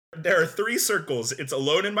There are three circles. It's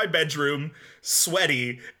alone in my bedroom,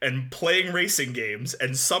 sweaty, and playing racing games.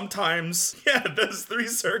 And sometimes, those three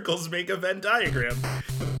circles make a Venn diagram.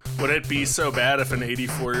 Would it be so bad if an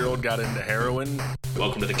 84-year-old got into heroin?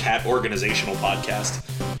 Welcome to the Cat Organizational Podcast.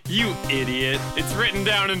 You idiot. It's written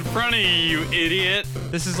down in front of you idiot.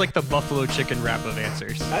 This is like the buffalo chicken wrap of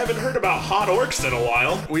answers. I haven't heard about hot orcs in a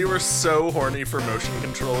while. We were so horny for motion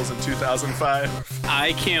controls in 2005.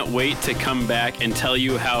 I can't wait to come back and tell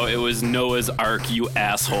you how it was Noah's Ark, you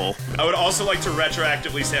asshole. I would also like to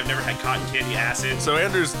retroactively say I've never had cotton candy acid. So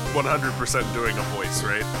Andrew's 100% doing a voice,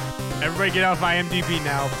 right? Everybody get off IMDb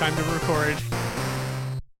now. Time to record.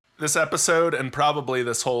 This episode and probably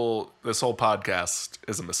this whole podcast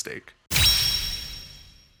is a mistake.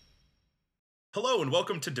 Hello and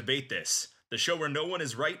welcome to Debate This, the show where no one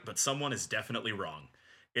is right but someone is definitely wrong.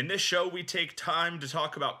 In this show, we take time to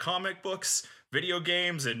talk about comic books, video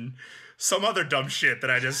games, and some other dumb shit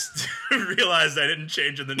that I just realized I didn't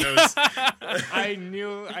change in the notes. I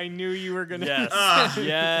knew you were gonna. Yes.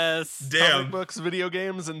 Yes. Damn. Comic books, video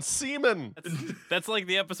games, and semen. That's like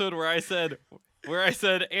the episode where I said,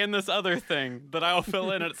 and this other thing that I'll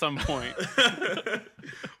fill in at some point.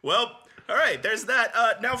 Well, all right, there's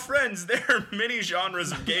that. Now, friends, there are many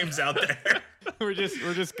genres of games out there. We're just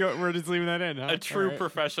leaving that in. Huh? A true All right.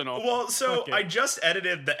 professional. Well, so Okay. I just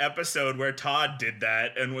edited the episode where Todd did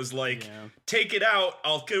that and was like, take it out,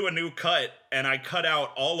 I'll do a new cut. And I cut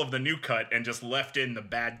out all of the new cut and just left in the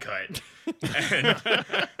bad cut. And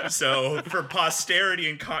so for posterity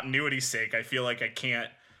and continuity's sake, I feel like I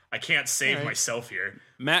can't save myself here.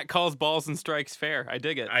 Matt calls balls and strikes fair. I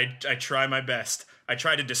dig it. I try my best. I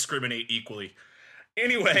try to discriminate equally.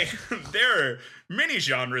 Anyway, there are many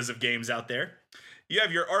genres of games out there. You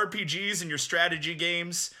have your RPGs and your strategy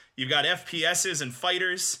games. You've got FPSs and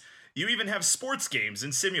fighters. You even have sports games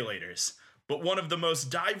and simulators. But one of the most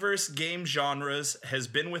diverse game genres has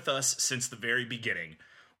been with us since the very beginning.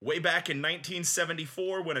 Way back in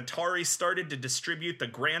 1974, when Atari started to distribute the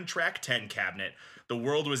Grand Track 10 cabinet, the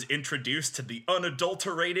world was introduced to the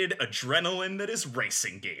unadulterated adrenaline that is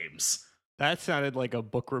racing games. That sounded like a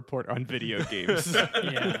book report on video games.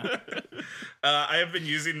 Yeah. I have been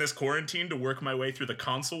using this quarantine to work my way through the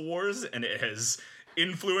console wars, and it has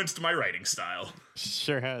influenced my writing style.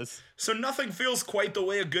 Sure has. So nothing feels quite the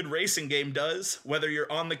way a good racing game does, whether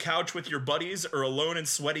you're on the couch with your buddies or alone and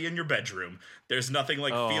sweaty in your bedroom. There's nothing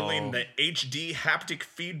like feeling the HD haptic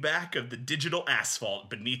feedback of the digital asphalt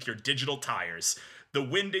beneath your digital tires. The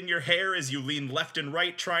wind in your hair as you lean left and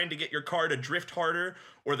right trying to get your car to drift harder,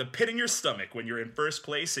 or the pit in your stomach when you're in first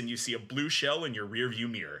place and you see a blue shell in your rearview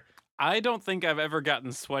mirror. I don't think I've ever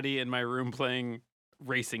gotten sweaty in my room playing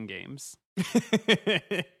racing games.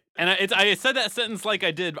 And I said that sentence like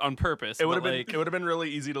I did on purpose. It would have been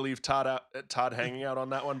really easy to leave Todd hanging out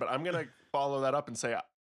on that one, but I'm gonna follow that up and say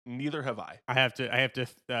neither have I. I have to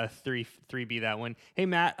 3B that one. Hey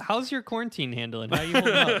Matt, how's your quarantine handling? How you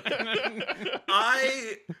holding up?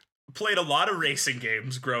 I played a lot of racing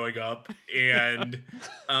games growing up, and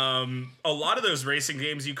a lot of those racing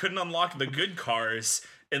games you couldn't unlock the good cars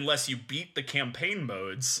unless you beat the campaign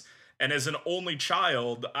modes. And as an only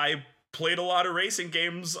child, I played a lot of racing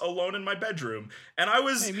games alone in my bedroom, and I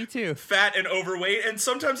was Hey, me too. fat and overweight, and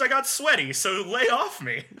sometimes I got sweaty, so lay off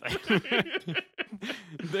me.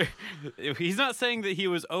 He's not saying that he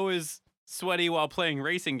was always sweaty while playing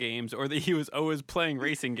racing games or that he was always playing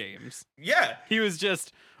racing games. Yeah. He was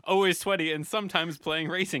just always sweaty and sometimes playing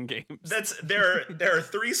racing games. There are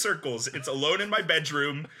three circles. It's alone in my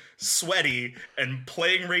bedroom, sweaty, and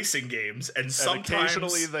playing racing games. And sometimes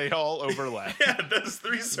occasionally they all overlap. Yeah, those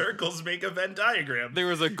three circles make a Venn diagram. There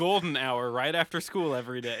was a golden hour right after school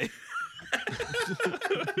every day.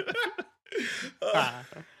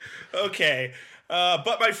 Okay.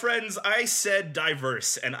 But my friends, I said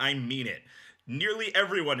diverse, and I mean it. Nearly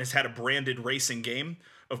everyone has had a branded racing game.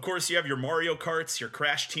 Of course, you have your Mario Karts, your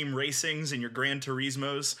Crash Team Racings, and your Gran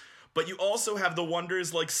Turismos. But you also have the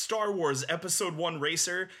wonders like Star Wars Episode 1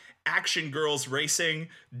 Racer, Action Girls Racing,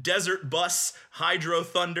 Desert Bus, Hydro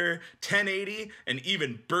Thunder, 1080, and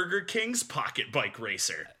even Burger King's Pocket Bike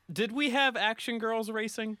Racer. Did we have Action Girls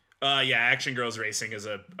Racing? Yeah, Action Girls Racing is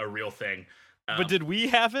a real thing. But did we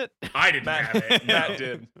have it? I didn't have it. No. Matt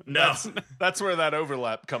did. No. That's where that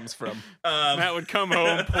overlap comes from. Matt would come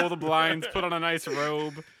home, pull the blinds, put on a nice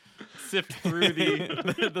robe, sift through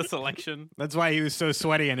the selection. That's why he was so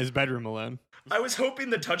sweaty in his bedroom alone. I was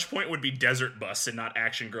hoping the touch point would be Desert Bus and not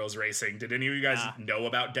Action Girls Racing. Did any of you guys know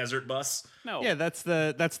about Desert Bus? No. Yeah, that's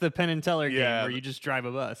the Penn and Teller game Yeah. where you just drive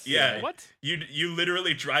a bus. Yeah. What? You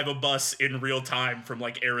literally drive a bus in real time from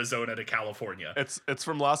like Arizona to California. It's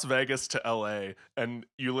from Las Vegas to LA, and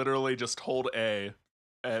you literally just hold A,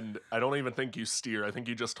 and I don't even think you steer. I think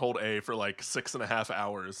you just hold A for like 6.5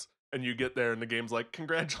 hours, and you get there, and the game's like,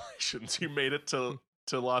 congratulations, you made it to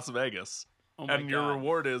Las Vegas. Oh my And your God.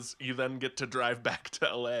 reward is you then get to drive back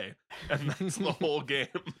to LA, and that's the whole game.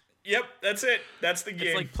 Yep, that's it. That's the game.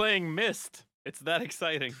 It's like playing Myst. It's that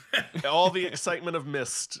exciting. All the excitement of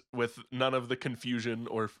Myst with none of the confusion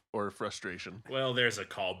or frustration. Well, there's a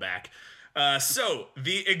callback. So,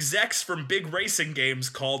 the execs from Big Racing Games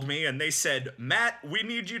called me and they said, Matt, we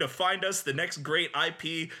need you to find us the next great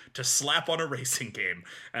IP to slap on a racing game.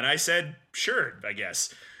 And I said, sure, I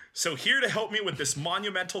guess. So, here to help me with this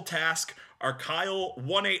monumental task are Kyle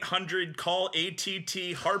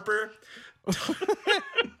 1-800-CALL-ATT Harper,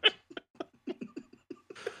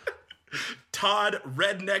 Todd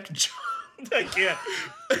Redneck John. I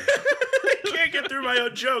can't get through my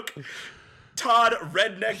own joke. Todd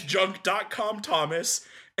RedneckJunk.com Thomas,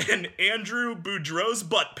 and Andrew Boudreaux's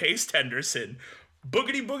Butt Paste Henderson.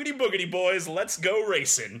 Boogity boogity boogity boys, let's go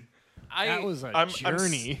racing. That was a I'm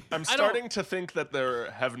journey. I'm starting to think that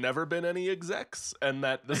there have never been any execs, and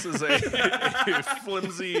that this is a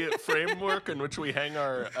flimsy framework in which we hang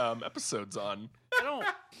our episodes on.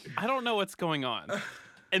 I don't know what's going on.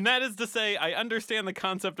 And that is to say, I understand the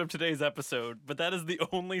concept of today's episode, but that is the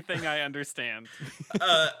only thing I understand.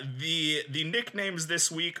 The nicknames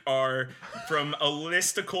this week are from a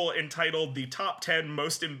listicle entitled "The Top 10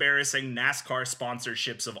 Most Embarrassing NASCAR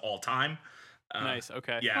Sponsorships of All Time." Nice,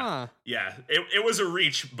 okay. Yeah, Huh. yeah. It was a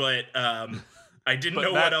reach, but I didn't But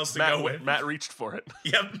know what else to go with. Matt reached for it.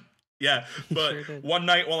 Yep. Yeah, but Sure did. one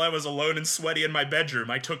night while I was alone and sweaty in my bedroom,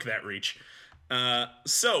 I took that reach.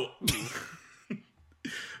 So,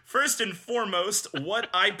 first and foremost, what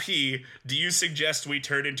IP do you suggest we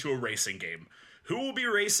turn into a racing game? Who will be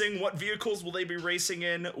racing? What vehicles will they be racing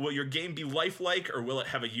in? Will your game be lifelike, or will it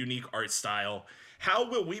have a unique art style? How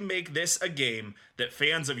will we make this a game that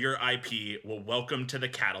fans of your IP will welcome to the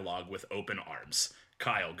catalog with open arms?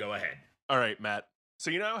 Kyle, go ahead. All right, Matt.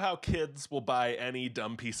 So you know how kids will buy any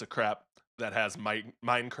dumb piece of crap that has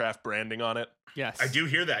Minecraft branding on it? Yes. I do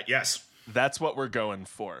hear that, yes. That's what we're going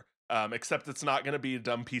for. Except it's not going to be a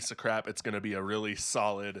dumb piece of crap. It's going to be a really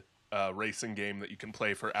solid racing game that you can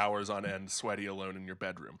play for hours on end, sweaty alone in your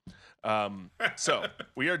bedroom. So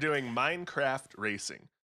we are doing Minecraft racing.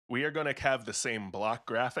 We are going to have the same block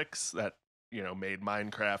graphics that, made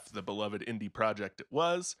Minecraft the beloved indie project it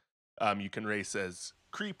was. You can race as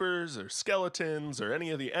creepers or skeletons or any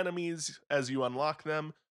of the enemies as you unlock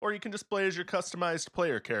them, or you can just play as your customized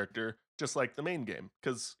player character, just like the main game,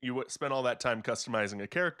 because you spent all that time customizing a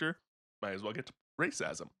character, might as well get to race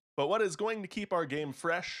as them. But what is going to keep our game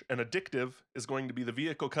fresh and addictive is going to be the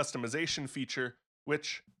vehicle customization feature,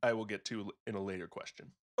 which I will get to in a later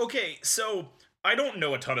question. Okay, so I don't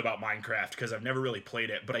know a ton about Minecraft because I've never really played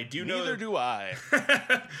it, but I do know. Neither do I.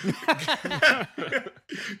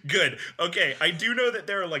 Good. Okay, I do know that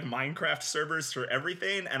there are like Minecraft servers for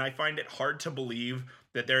everything, and I find it hard to believe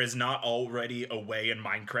that there is not already a way in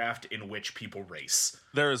Minecraft in which people race.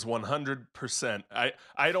 There is 100%.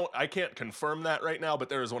 I can't confirm that right now, but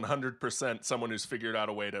there is 100% someone who's figured out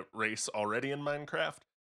a way to race already in Minecraft.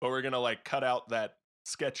 But we're gonna cut out that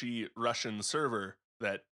sketchy Russian server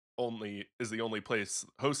that only is the only place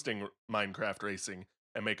hosting Minecraft racing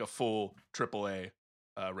and make a full AAA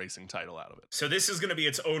racing title out of it. So this is going to be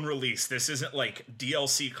its own release. This isn't like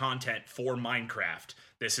DLC content for Minecraft.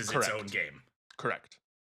 This is Correct. its own game. Correct.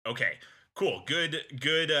 Okay, cool. Good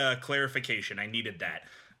clarification. I needed that.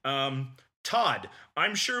 Todd,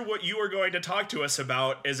 I'm sure what you are going to talk to us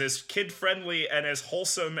about is as kid-friendly and as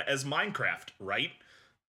wholesome as Minecraft, right?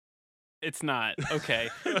 It's not. Okay.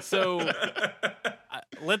 So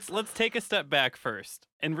let's take a step back first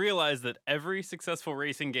and realize that every successful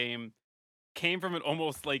racing game came from an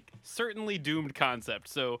almost certainly doomed concept.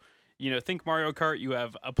 So, think Mario Kart, you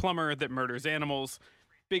have a plumber that murders animals.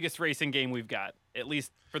 Biggest racing game we've got, at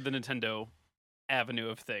least for the Nintendo avenue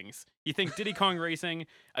of things. You think Diddy Kong Racing,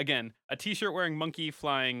 again, a t-shirt wearing monkey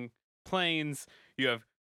flying planes. You have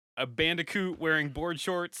a Bandicoot wearing board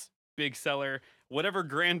shorts, big seller. Whatever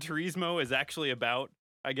Gran Turismo is actually about,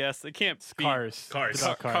 I guess. It can't be Cars. Cars. It's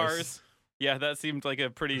about Cars. Yeah, that seemed like a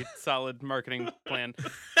pretty solid marketing plan.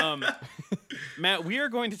 Matt, we are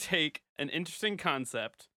going to take an interesting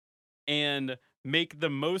concept and make the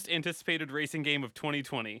most anticipated racing game of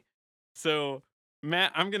 2020. So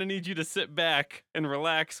Matt, I'm going to need you to sit back and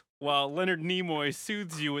relax while Leonard Nimoy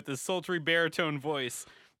soothes you with his sultry baritone voice,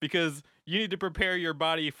 because you need to prepare your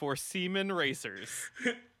body for semen racers.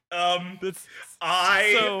 That's,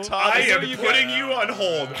 I am you putting you on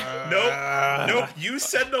hold. Nope. You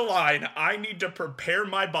said the line. I need to prepare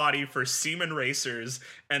my body for semen racers,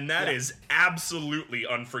 and that is absolutely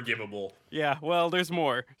unforgivable. Yeah, well, there's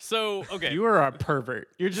more. So, okay. You are a pervert.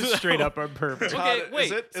 You're just straight up a pervert. Okay, Todd,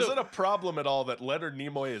 wait, is it a problem at all that Leonard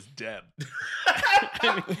Nimoy is dead?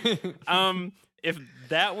 If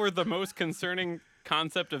that were the most concerning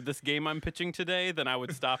concept of this game I'm pitching today, then I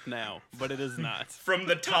would stop now, but it is not. From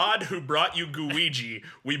the Todd who brought you Guiji,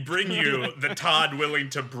 we bring you the Todd willing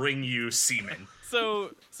to bring you semen.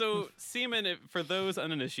 So Seaman, for those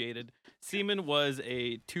uninitiated, Seaman was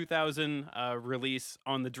a 2000 release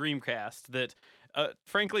on the Dreamcast that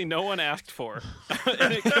frankly no one asked for.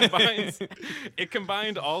 And it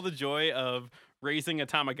combined all the joy of raising a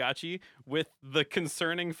Tamagotchi with the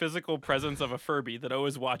concerning physical presence of a Furby that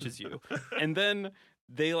always watches you. And then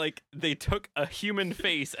they took a human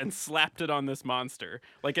face and slapped it on this monster,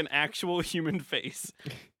 like an actual human face.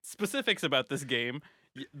 Specifics about this game: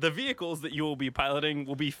 the vehicles that you will be piloting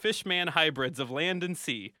will be Fishman hybrids of land and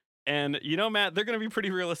sea. And you know, Matt, they're going to be pretty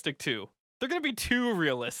realistic too. They're going to be too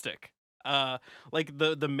realistic. Like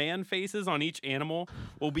the man faces on each animal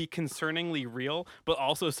will be concerningly real, but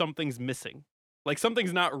also something's missing. Like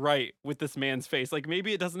something's not right with this man's face. Like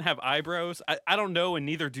maybe it doesn't have eyebrows. I don't know, and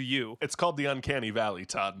neither do you. It's called the Uncanny Valley,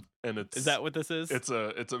 Todd, and Is that what this is? It's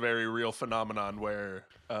a very real phenomenon where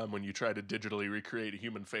when you try to digitally recreate a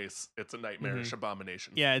human face, it's a nightmarish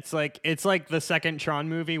abomination. Yeah, it's like the second Tron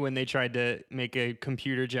movie when they tried to make a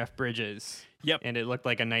computer Jeff Bridges. Yep. And it looked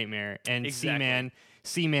like a nightmare. And Exactly.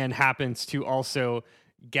 Seaman happens to also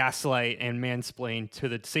gaslight and mansplain to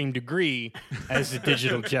the same degree as the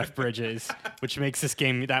digital Jeff Bridges, which makes this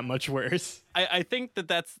game that much worse. I think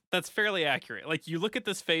that's fairly accurate. Like you look at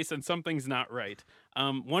this face and something's not right.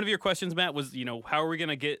 One of your questions, Matt, was, how are we going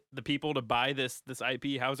to get the people to buy this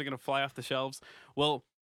IP? How is it going to fly off the shelves? Well,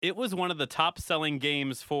 it was one of the top selling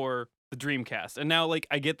games for the Dreamcast. And now,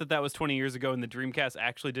 I get that was 20 years ago and the Dreamcast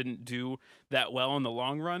actually didn't do that well in the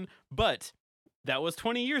long run, but that was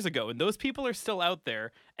 20 years ago, and those people are still out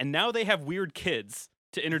there, and now they have weird kids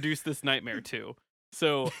to introduce this nightmare to.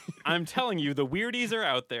 So I'm telling you, the weirdies are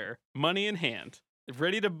out there, money in hand,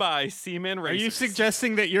 ready to buy Seaman Are racers. you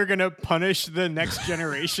suggesting that you're going to punish the next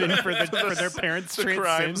generation for their parents' the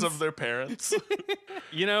crimes sins? of their parents?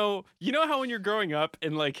 You know how when you're growing up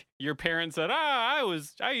and your parents said, I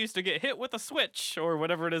used to get hit with a switch, or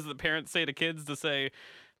whatever it is that parents say to kids to say,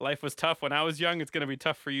 life was tough when I was young, it's going to be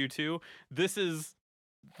tough for you too. This is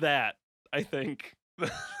that, I think,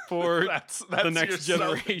 for that's the next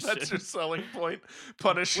generation. That's your selling point.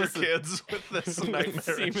 Punish your kids with this nightmare.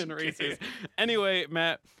 Seaman racers. Anyway,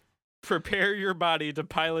 Matt, prepare your body to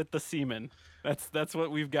pilot the seaman. That's what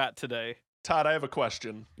we've got today. Todd, I have a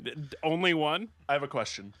question. Only one? I have a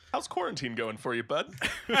question. How's quarantine going for you, bud?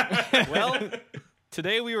 Well,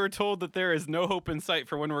 today we were told that there is no hope in sight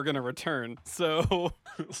for when we're going to return. So,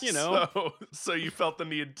 So you felt the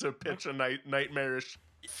need to pitch a nightmarish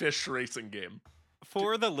fish racing game.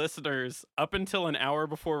 For the listeners, up until an hour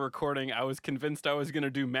before recording, I was convinced I was going to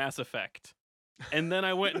do Mass Effect. And then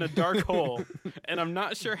I went in a dark hole, and I'm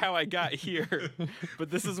not sure how I got here, but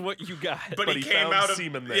this is what you got. But he came found out of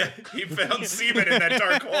semen there. Yeah, he found semen in that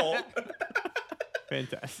dark hole.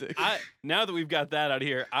 Fantastic. Now that we've got that out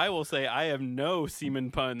here, I will say I have no semen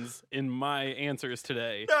puns in my answers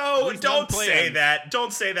today. At No, least don't unplanned. say that.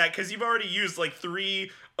 Don't say that, because you've already used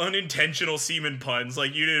 3 unintentional semen puns.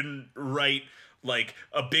 You didn't write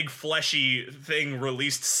a big fleshy thing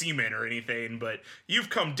released semen or anything, but you've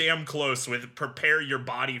come damn close with prepare your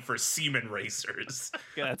body for semen racers.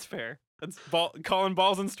 Yeah, that's fair. That's calling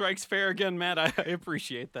balls and strikes fair again, Matt. I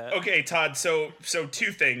appreciate that. Okay, Todd, so 2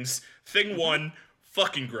 things. Thing 1,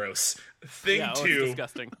 fucking gross. Thing Yeah, it's 2,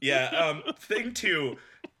 disgusting. yeah, thing 2,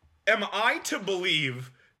 am I to believe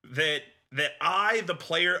that I, the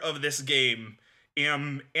player of this game,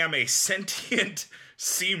 am a sentient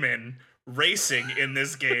semen racing in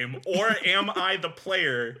this game, or am I the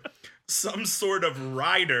player some sort of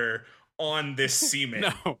rider on this semen?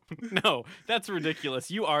 No, that's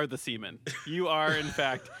ridiculous. You are the seaman. You are, in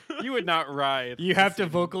fact, you would not ride. You have to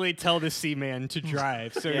vocally tell the Seaman to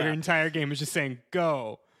drive, so Yeah. your entire game is just saying,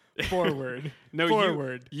 go, forward, No,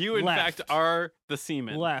 forward, You in left, fact are the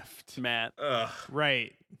seaman. left, Matt. Ugh.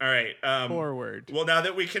 right, All right. forward. Well, now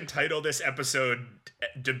that we can title this episode,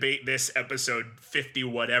 debate this episode 50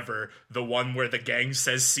 whatever, the one where the gang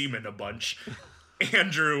says semen a bunch.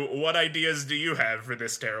 Andrew, what ideas do you have for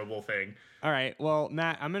this terrible thing? All right. Well,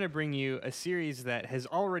 Matt, I'm going to bring you a series that has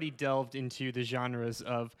already delved into the genres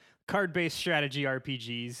of card-based strategy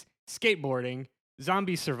RPGs, skateboarding,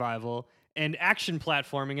 zombie survival, and action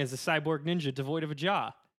platforming as a cyborg ninja devoid of a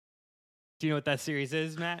jaw. Do you know what that series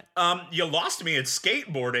is, Matt? You lost me at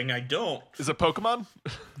skateboarding. I don't. Is it Pokemon?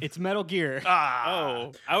 It's Metal Gear.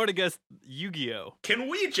 Oh, I would have guessed Yu-Gi-Oh. Can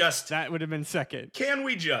we just? That would have been second. Can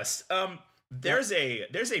we just? There's a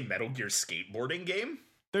Metal Gear skateboarding game.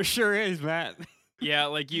 There sure is, Matt. Yeah,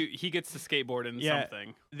 like he gets to skateboard in Yeah.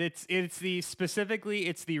 something. It's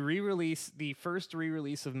the re-release, the first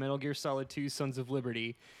re-release of Metal Gear Solid 2: Sons of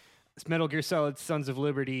Liberty. It's Metal Gear Solid Sons of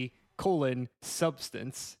Liberty: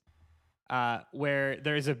 Substance. Where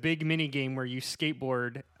there's a big mini game where you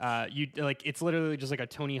skateboard. It's literally just like a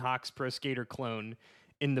Tony Hawk's Pro Skater clone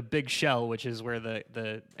in the Big Shell, which is where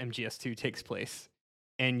the MGS2 takes place,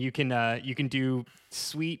 and you can do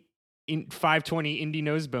sweet 520 indie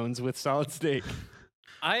nose bones with Solid Snake.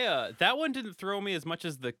 That one didn't throw me as much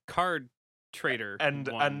as the Card Trader And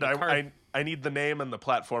one. The card- I need the name and the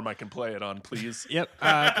platform I can play it on, please. Yep,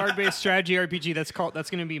 card-based strategy RPG. That's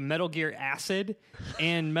going to be Metal Gear Acid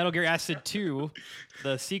and Metal Gear Acid 2,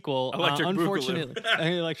 the sequel. Electric Boogaloo.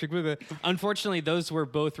 Unfortunately, Electric Boogaloo. Unfortunately, those were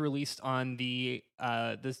both released on the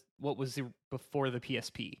before the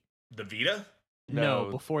PSP. The Vita? No,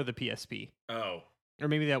 No. before the PSP. Oh, Or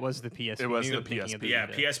maybe that was the PSP. It was Maybe the I'm thinking of PSP. yeah.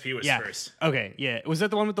 Vita. PSP was Yeah. first. Okay, yeah. Was that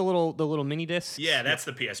the one with the little mini discs? Yeah, that's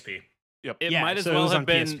the PSP. It Yeah, might as so it well was have on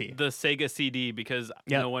been PSP. the Sega CD because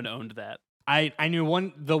Yep. no one owned that. I knew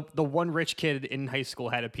the one rich kid in high school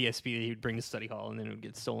had a PSP that he would bring to study hall, and then it would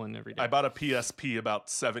get stolen every day. I bought a PSP about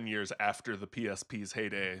 7 years after the PSP's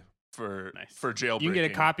heyday for Nice. jailbreaking. You can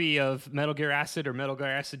get a copy of Metal Gear Acid or Metal Gear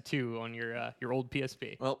Acid 2 on your old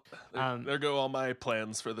PSP. Well, there go all my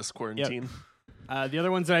plans for this quarantine. The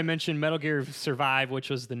other ones that I mentioned, Metal Gear Survive, which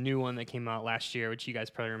was the new one that came out last year, which you guys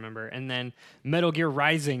probably remember, and then Metal Gear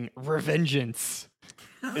Rising: Revengeance.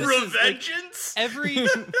 Revengeance?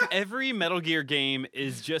 Every Metal Gear game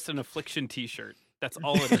is just an Affliction T-shirt. That's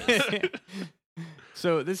all it is.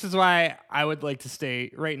 So this is why I would like to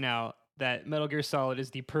state right now that Metal Gear Solid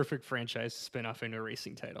is the perfect franchise to spin off into a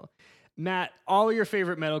racing title. Matt, all your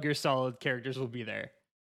favorite Metal Gear Solid characters will be there.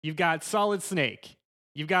 You've got Solid Snake.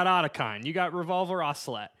 You've got Otacon. You got Revolver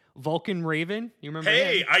Ocelot. Vulcan Raven. You remember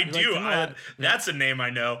Hey, him? I You liked do. him a lot. That's a name I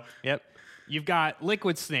know. Yep. You've got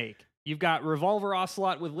Liquid Snake. You've got Revolver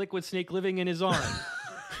Ocelot with Liquid Snake living in his arm.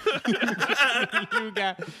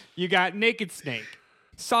 you got Naked Snake,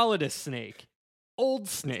 Solidus Snake, Old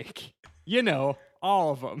Snake. You know,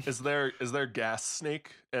 all of them. Is there Gas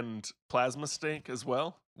Snake and Plasma Snake as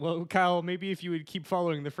well? Well, Kyle, maybe if you would keep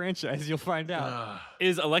following the franchise, you'll find out.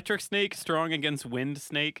 Is Electric Snake strong against Wind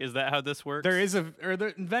Snake? Is that how this works? There is the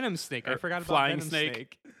Venom Snake. I Or forgot about Flying Venom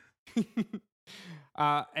Snake.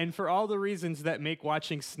 And for all the reasons that make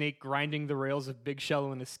watching Snake grinding the rails of Big Shell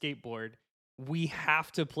on a skateboard, we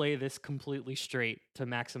have to play this completely straight to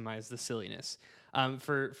maximize the silliness.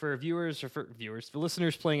 For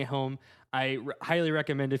listeners playing at home, I highly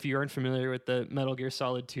recommend, if you aren't familiar with the Metal Gear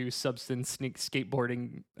Solid 2 Substance Snake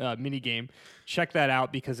skateboarding minigame, check that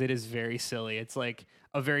out because it is very silly. It's like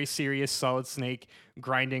a very serious Solid Snake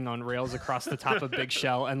grinding on rails across the top of Big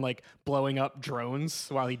Shell and like blowing up drones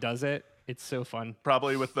while he does it. It's so fun.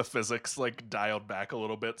 Probably with the physics like dialed back a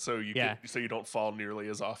little bit so you Yeah. so you don't fall nearly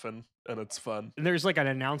as often, and it's fun. And there's like an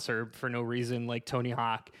announcer for no reason, like Tony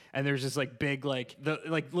Hawk, and there's just like big,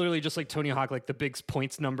 literally just like Tony Hawk, like the big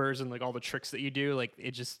points numbers and like all the tricks that you do. Like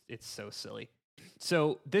it's so silly.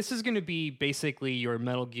 So this is going to be basically your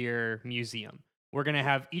Metal Gear museum. We're going to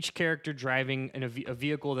have each character driving in a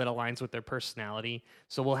vehicle that aligns with their personality.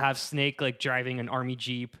 So we'll have Snake like driving an army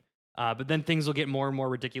jeep. But then things will get more and more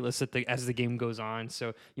ridiculous as the game goes on.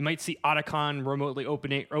 So you might see Otacon remotely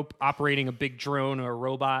operating a big drone or a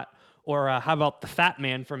robot. Or how about the Fat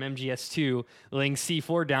Man from MGS2 laying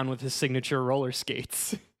C4 down with his signature roller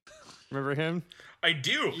skates? Remember him? I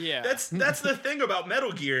do. Yeah. That's the thing about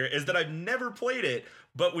Metal Gear is that I've never played it,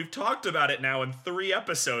 but we've talked about it now in 3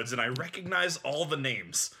 episodes, and I recognize all the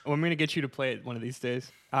names. Well, I'm going to get you to play it one of these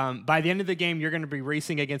days. By the end of the game, you're going to be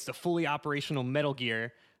racing against a fully operational Metal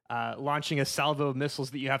Gear, launching a salvo of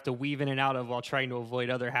missiles that you have to weave in and out of while trying to avoid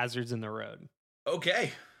other hazards in the road.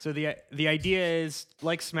 Okay. So the idea is,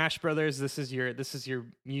 like Smash Brothers, this is your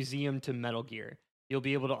museum to Metal Gear. You'll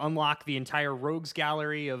be able to unlock the entire rogues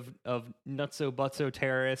gallery of nutso butso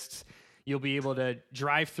terrorists. You'll be able to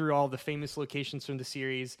drive through all the famous locations from the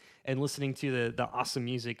series and listening to the awesome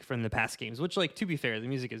music from the past games, which, like, to be fair, the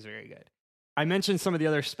music is very good. I mentioned some of the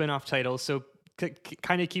other spin-off titles, so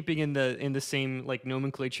kind of keeping in the same like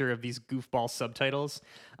nomenclature of these goofball subtitles.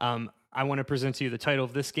 I want to present to you the title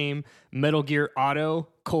of this game: Metal Gear Auto: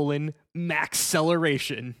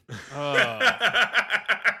 Maxceleration.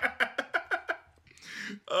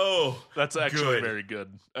 Oh, That's actually good. very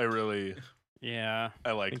good.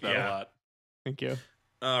 I like that Yeah. a lot. Thank you.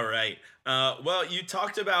 All right. Well, you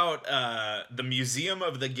talked about the museum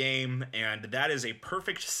of the game, and that is a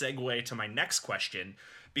perfect segue to my next question,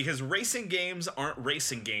 because racing games aren't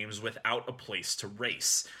racing games without a place to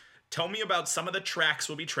race. Tell me about some of the tracks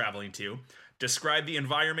we'll be traveling to. Describe the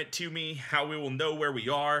environment to me, how we will know where we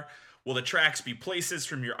are. Will the tracks be places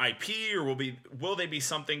from your IP, or will they be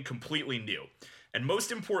something completely new? And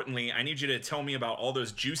most importantly, I need you to tell me about all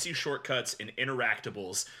those juicy shortcuts and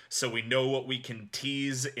interactables so we know what we can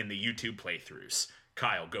tease in the YouTube playthroughs.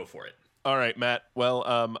 Kyle, go for it. All right, Matt. Well,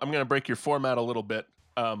 I'm going to break your format a little bit.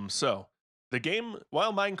 So the game,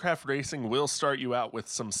 while Minecraft Racing will start you out with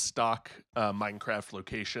some stock Minecraft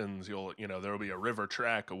locations, there will be a river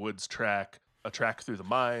track, a woods track, a track through the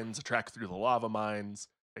mines, a track through the lava mines,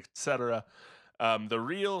 etc. The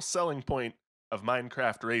real selling point of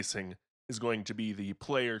Minecraft Racing is going to be the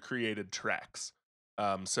player-created tracks.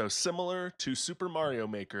 So similar to Super Mario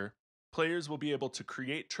Maker, players will be able to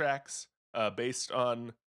create tracks based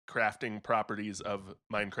on crafting properties of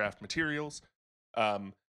Minecraft materials,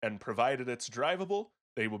 and provided it's drivable,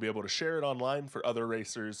 they will be able to share it online for other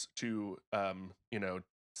racers to,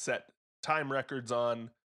 set time records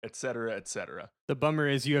on, etc., etc. The bummer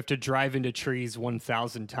is you have to drive into trees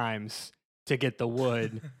 1,000 times to get the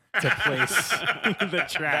wood to place the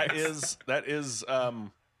tracks. That is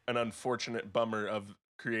an unfortunate bummer of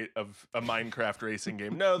a Minecraft racing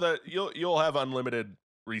game. No, that you'll have unlimited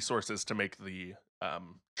resources to make the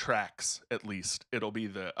tracks. At least it'll be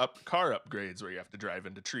the car upgrades where you have to drive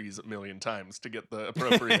into trees a million times to get the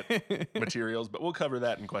appropriate materials. But we'll cover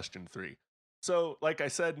that in question 3. So, like I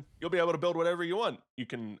said, you'll be able to build whatever you want. You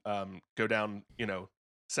can go down,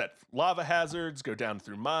 set lava hazards, go down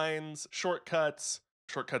through mines, shortcuts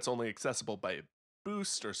only accessible by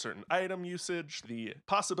boost or certain item usage. The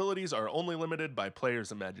possibilities are only limited by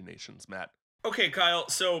players' imaginations, Matt. Okay, Kyle,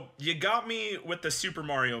 so you got me with the Super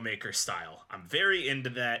Mario Maker style. I'm very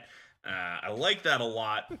into that. I like that a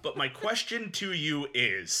lot. But my question to you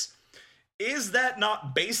is that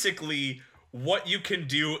not basically what you can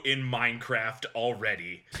do in Minecraft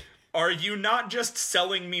already? Are you not just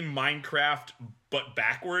selling me Minecraft but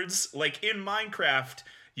backwards? Like, in Minecraft,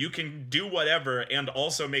 you can do whatever and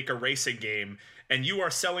also make a racing game, and you are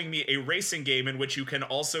selling me a racing game in which you can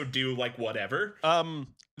also do, like, whatever?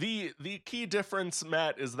 The key difference,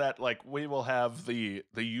 Matt, is that we will have the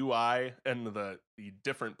UI and the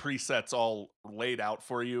different presets all laid out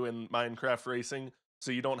for you in Minecraft Racing,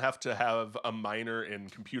 so you don't have to have a minor in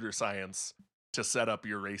computer science to set up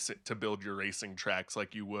your to build your racing tracks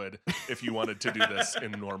like you would if you wanted to do this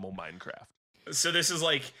in normal Minecraft. So this is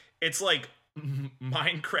it's like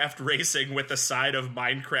Minecraft Racing with a side of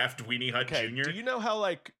Minecraft Weenie Hut Jr. Do you know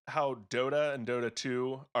how Dota and Dota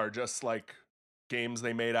 2 are just like games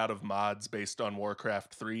they made out of mods based on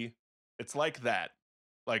Warcraft 3? It's like that.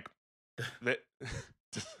 Like that.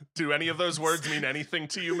 Do any of those words mean anything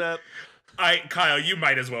to you, Matt? Kyle, you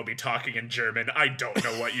might as well be talking in German. I don't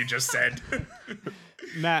know what you just said.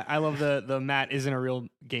 Matt, I love the Matt isn't a real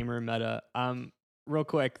gamer meta. Real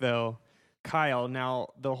quick though, Kyle, now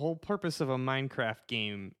the whole purpose of a Minecraft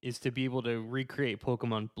game is to be able to recreate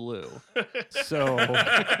Pokemon Blue. So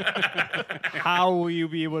how will you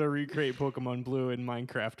be able to recreate Pokemon Blue in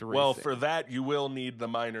Minecraft Racing? Well, for that you will need the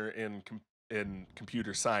minor in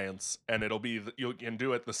computer science, and it'll be you can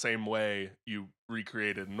do it the same way you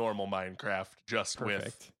recreated normal Minecraft, just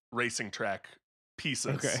with racing track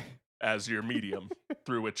pieces as your medium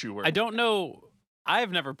through which you work. I don't know.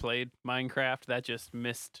 I've never played Minecraft. That just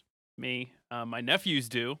missed me. My nephews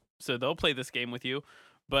do, so they'll play this game with you.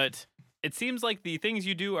 But it seems like the things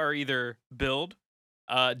you do are either build,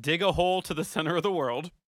 dig a hole to the center of the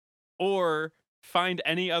world, or find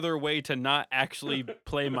any other way to not actually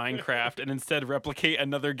play Minecraft and instead replicate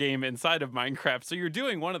another game inside of Minecraft. So you're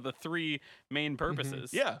doing one of the 3 main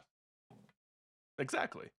purposes. Yeah,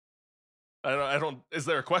 exactly. I don't. Is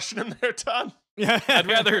there a question in there, Todd?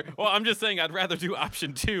 I'm just saying I'd rather do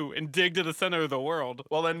option 2 and dig to the center of the world.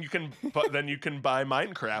 Well, then you can buy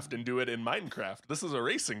Minecraft and do it in Minecraft. This is a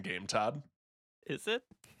racing game, Todd. Is it?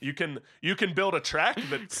 You can build a track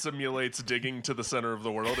that simulates digging to the center of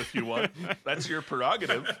the world if you want. That's your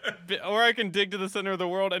prerogative. Or I can dig to the center of the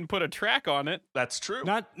world and put a track on it. That's true.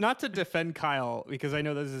 Not to defend Kyle, because I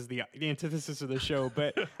know this is the antithesis of the show,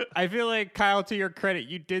 but I feel like, Kyle, to your credit,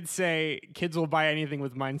 you did say kids will buy anything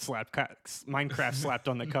with Minecraft slapped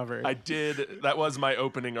on the cover. I did. That was my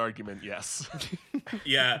opening argument. Yes.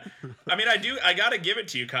 Yeah. I mean, I gotta give it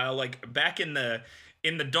to you, Kyle. Like, back in the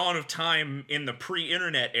dawn of time, in the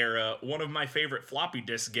pre-internet era, one of my favorite floppy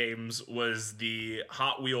disk games was the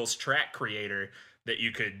Hot Wheels track creator, that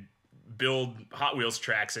you could build Hot Wheels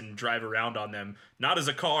tracks and drive around on them, not as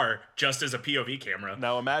a car, just as a POV camera.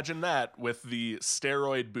 Now imagine that with the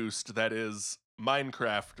steroid boost that is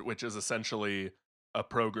Minecraft, which is essentially a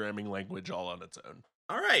programming language all on its own.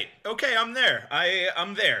 All right. Okay, I'm there.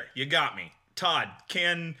 I'm there. You got me. Todd,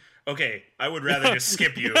 okay, I would rather just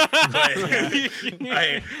skip you, but I've He's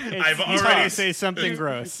trying already to say something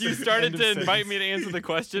gross. You started to invite me to answer the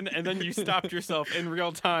question, and then you stopped yourself in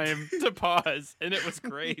real time to pause, and it was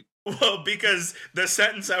great. Well, because the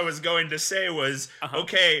sentence I was going to say was,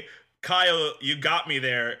 okay, Kyle, you got me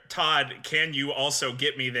there. Todd, can you also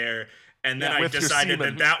get me there? And then I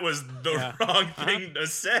decided that was the wrong thing to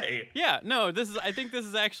say. Yeah, no, I think this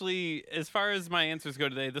is actually, as far as my answers go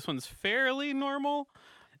today, this one's fairly normal.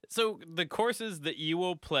 So the courses that you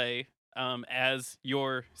will play as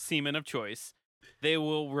your seaman of choice, they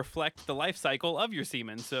will reflect the life cycle of your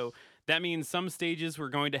seaman. So that means some stages we're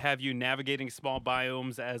going to have you navigating small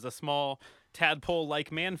biomes as a small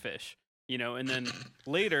tadpole-like manfish, and then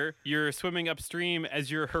later you're swimming upstream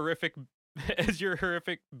as your horrific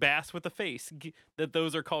bass with a face.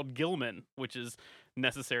 Those are called gillmen, which is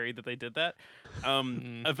necessary that they did that.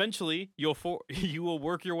 Eventually, you will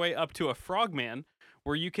work your way up to a frogman,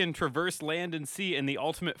 where you can traverse land and sea in the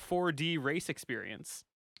ultimate 4D race experience.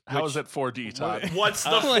 How is it 4D, Todd? What's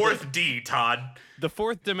the fourth D, Todd? The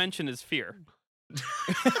fourth dimension is fear.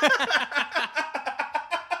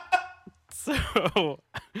 So,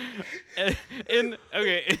 in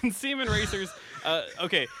Seaman Racers, so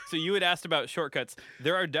you had asked about shortcuts.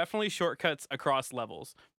 There are definitely shortcuts across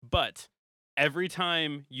levels, but every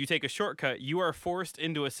time you take a shortcut, you are forced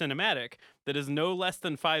into a cinematic that is no less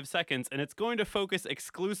than 5 seconds, and it's going to focus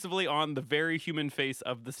exclusively on the very human face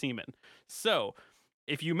of the seaman. So,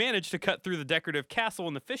 if you manage to cut through the decorative castle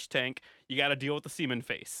in the fish tank, you got to deal with the seaman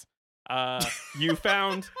face. You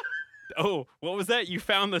found... Oh, what was that? You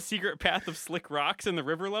found the secret path of slick rocks in the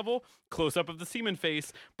river level? Close up of the seaman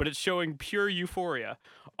face, but it's showing pure euphoria.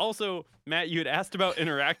 Also, Matt, you had asked about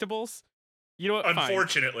interactables. You know what?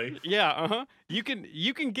 Unfortunately. Fine. Yeah, You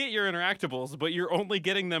can get your interactables, but you're only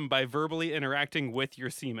getting them by verbally interacting with your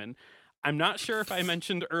seaman. I'm not sure if I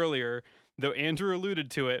mentioned earlier, though Andrew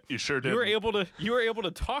alluded to it. You sure did. You were able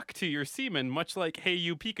to talk to your seaman, much like Hey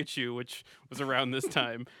You Pikachu, which was around this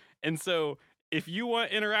time. And so if you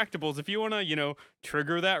want interactables, if you want to,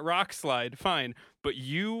 trigger that rock slide, fine. But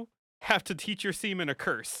you have to teach your seaman a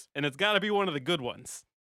curse, and it's got to be one of the good ones.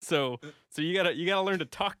 So you gotta learn to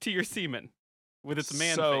talk to your seaman with its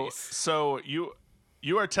man face. So you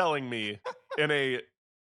are telling me in a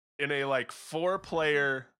like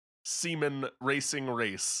 4-player seaman racing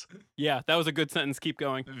race. Yeah, that was a good sentence. Keep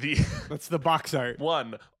going. That's the box art.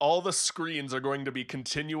 All the screens are going to be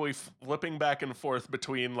continually flipping back and forth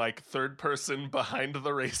between like third person behind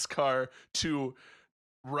the race car to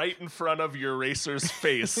right in front of your racer's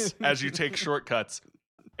face as you take shortcuts.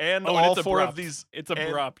 And all four of these, it's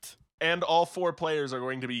abrupt. And all 4 players are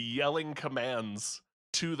going to be yelling commands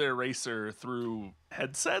to their racer through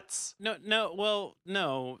headsets? No.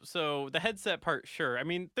 So the headset part, sure. I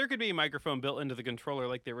mean, there could be a microphone built into the controller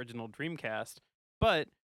like the original Dreamcast, but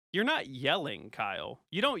you're not yelling, Kyle.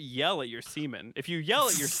 You don't yell at your seaman. If you yell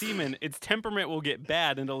at your seaman, its temperament will get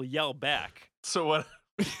bad and it'll yell back. So what?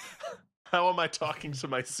 How am I talking to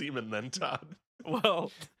my seaman then, Todd?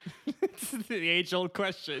 Well, it's the age-old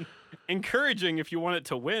question. Encouraging if you want it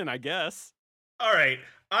to win, I guess. All right.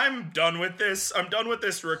 I'm done with this. I'm done with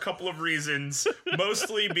this for a couple of reasons.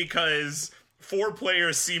 Mostly because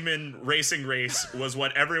 4-player seaman racing race was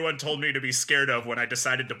what everyone told me to be scared of when I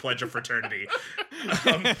decided to pledge a fraternity.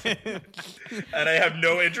 And I have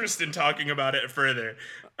no interest in talking about it further.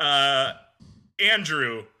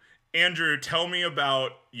 Andrew, tell me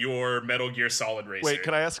about your Metal Gear Solid Racer. Wait,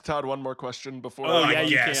 can I ask Todd one more question before? Oh, yeah,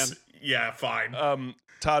 you can. Yeah, fine.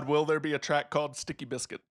 Todd, will there be a track called Sticky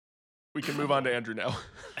Biscuit? We can move on to Andrew now.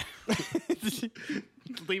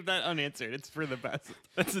 Leave that unanswered. It's for the best.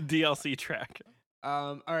 That's a DLC track.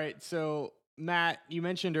 All right. So Matt, you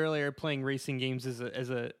mentioned earlier playing racing games as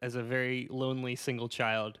a very lonely single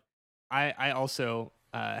child. I also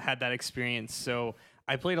had that experience. So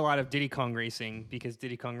I played a lot of Diddy Kong Racing because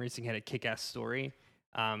Diddy Kong Racing had a kick-ass story,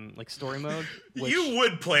 like story mode. Which, You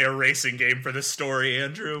would play a racing game for the story,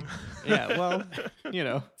 Andrew. yeah, well, you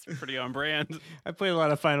know, It's pretty on brand. I played a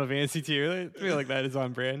lot of Final Fantasy too. I feel like that is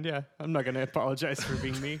on brand. Yeah, I'm not gonna apologize for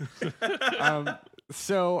being me.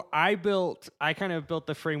 So I kind of built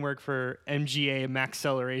the framework for MGA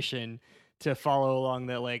Maxceleration to follow along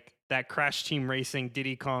that Crash Team Racing,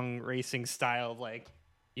 Diddy Kong Racing style. Like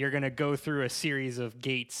you're gonna go through a series of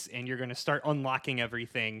gates and you're gonna start unlocking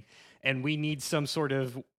everything. And we need some sort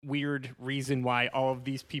of weird reason why all of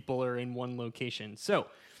these people are in one location. So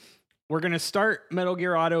we're going to start Metal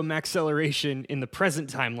Gear Auto Maxceleration in the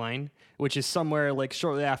present timeline, which is somewhere like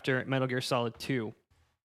shortly after Metal Gear Solid 2.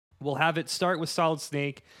 We'll have it start with Solid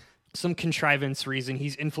Snake, some contrivance reason.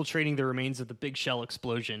 He's infiltrating the remains of the Big Shell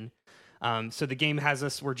explosion. So the game has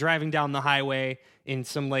us, we're driving down the highway in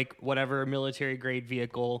some like whatever military grade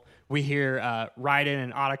vehicle. We hear Raiden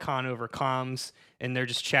and Otacon over comms, and they're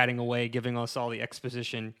just chatting away, giving us all the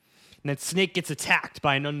exposition. And then Snake gets attacked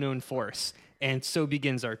by an unknown force, and so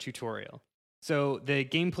begins our tutorial. So the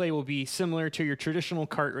gameplay will be similar to your traditional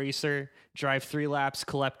kart racer. Drive 3 laps,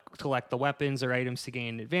 collect the weapons or items to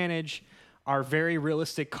gain an advantage. Our very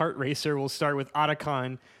realistic kart racer will start with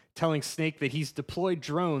Otacon telling Snake that he's deployed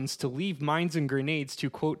drones to leave mines and grenades to,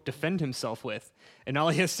 quote, defend himself with. And all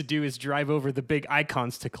he has to do is drive over the big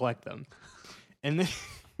icons to collect them. And then,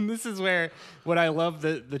 this is where what I love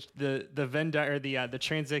the Venn or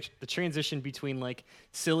the transition between like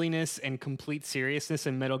silliness and complete seriousness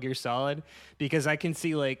in Metal Gear Solid, because I can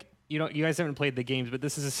see like you guys haven't played the games, but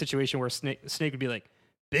this is a situation where Snake would be like,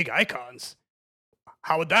 big icons.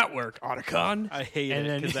 How would that work, Otacon? I hate And it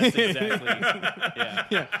then- because that's exactly yeah.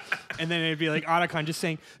 Yeah. And then it'd be like Otacon just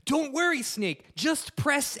saying, don't worry, Snake, just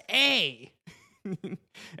press A.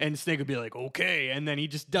 And Snake would be like, okay. And then he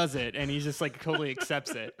just does it, and he just like totally accepts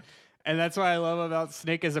it. And that's what I love about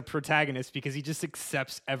Snake as a protagonist, because he just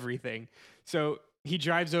accepts everything. So he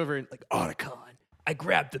drives over and like, Otacon, I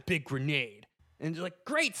grabbed the big grenade. And they're like,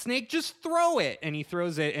 great, Snake, just throw it. And he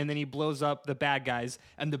throws it, and then he blows up the bad guys,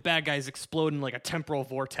 and the bad guys explode in like a temporal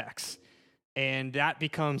vortex. And that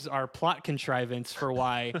becomes our plot contrivance for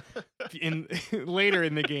why later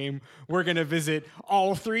in the game, we're going to visit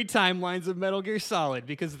all 3 timelines of Metal Gear Solid,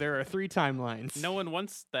 because there are 3 timelines. No one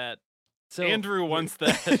wants that. So Andrew wants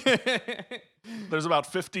that. There's about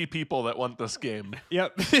 50 people that want this game.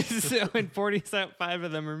 Yep. So, and 45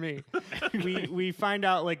 of them are me. We find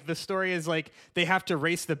out like the story is like they have to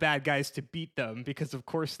race the bad guys to beat them, because of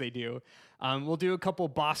course they do. We'll do a couple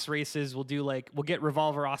boss races. We'll get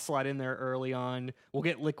Revolver Ocelot in there early on. We'll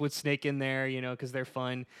get Liquid Snake in there, because they're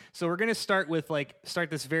fun. So we're gonna start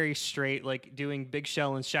this very straight, like doing Big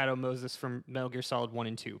Shell and Shadow Moses from Metal Gear Solid 1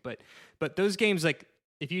 and 2. But those games, like,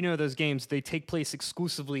 if you know those games, they take place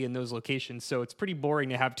exclusively in those locations, so it's pretty boring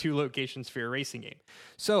to have 2 locations for your racing game.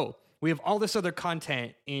 So we have all this other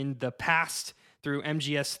content in the past through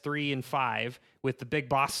MGS 3 and 5 with the Big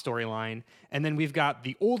Boss storyline, and then we've got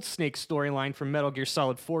the old Snake storyline from Metal Gear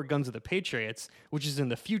Solid 4 Guns of the Patriots, which is in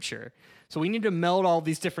the future. So we need to meld all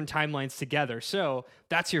these different timelines together. So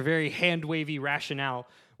that's your very hand-wavy rationale.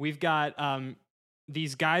 We've got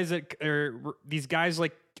these guys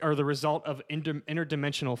are the result of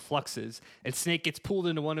interdimensional fluxes, and Snake gets pulled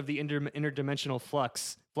into one of the interdimensional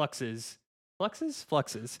fluxes, and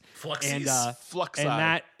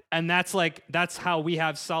Fluxi. that's how we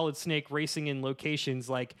have Solid Snake racing in locations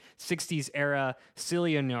like 60s era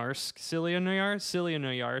Silyanoyarsk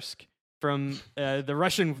from the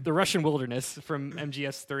Russian wilderness from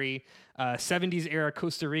MGS3, 70s era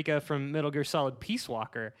Costa Rica from Metal Gear Solid Peace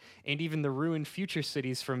Walker, and even the ruined future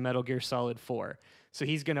cities from Metal Gear Solid 4. So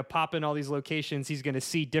he's going to pop in all these locations. He's going to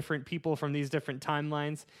see different people from these different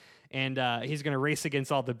timelines, and he's going to race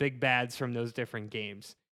against all the big bads from those different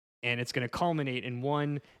games. And it's going to culminate in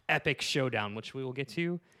one epic showdown, which we will get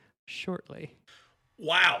to shortly.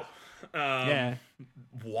 Wow. Yeah.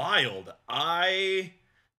 Wild. I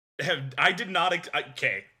did not.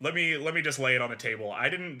 Okay, let me just lay it on the table. I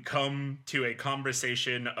didn't come to a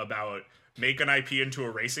conversation about make an IP into a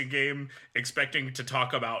racing game expecting to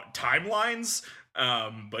talk about timelines,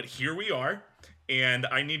 but here we are, and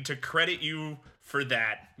I need to credit you for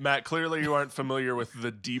that. Matt, clearly you aren't familiar with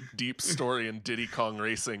the deep, deep story in Diddy Kong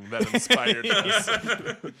Racing that inspired us.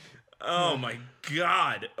 Oh my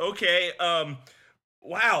god. Okay,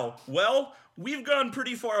 wow. Well, we've gone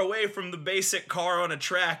pretty far away from the basic car on a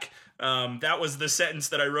track. That was the sentence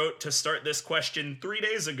that I wrote to start this question 3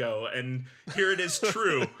 days ago, and here it is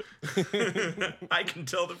true. I can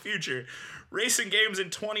tell the future. Racing games in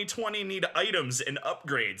 2020 need items and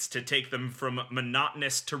upgrades to take them from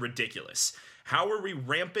monotonous to ridiculous. How are we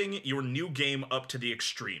ramping your new game up to the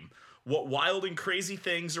extreme? What wild and crazy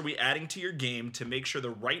things are we adding to your game to make sure the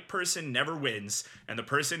right person never wins and the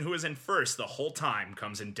person who is in first the whole time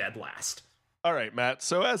comes in dead last? All right, Matt.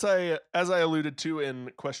 So as I alluded to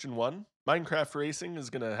in question 1, Minecraft Racing is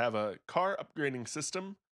going to have a car upgrading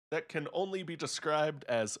system that can only be described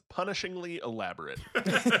as punishingly elaborate.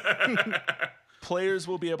 Players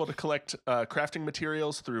will be able to collect crafting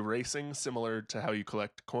materials through racing, similar to how you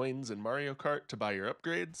collect coins in Mario Kart to buy your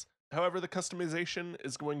upgrades. However, the customization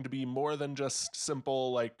is going to be more than just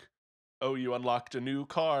simple, like, oh, you unlocked a new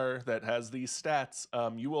car that has these stats.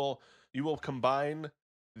 You will combine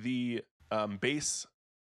the base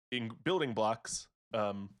building blocks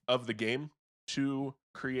of the game to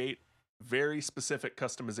create very specific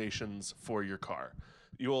customizations for your car.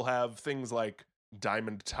 You will have things like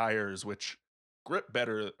diamond tires, which grip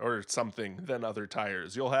better or something than other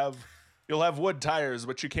tires. You'll have wood tires,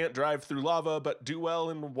 which you can't drive through lava, but do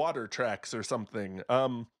well in water tracks or something.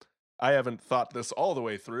 I haven't thought this all the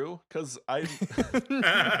way through because I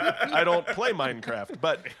don't play Minecraft.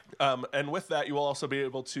 But and with that, you will also be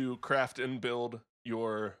able to craft and build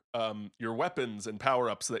your weapons and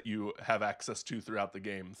power-ups that you have access to throughout the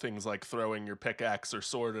game. Things like throwing your pickaxe or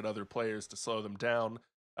sword at other players to slow them down,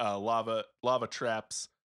 lava traps,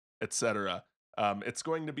 etc. It's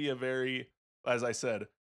going to be a very, as I said,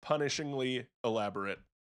 punishingly elaborate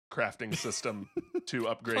crafting system to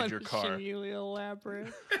upgrade your car. Punishingly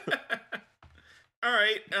elaborate. All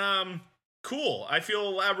right, cool. I feel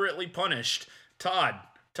elaborately punished. Todd,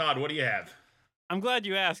 what do you have? I'm glad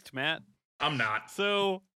you asked, Matt. I'm not.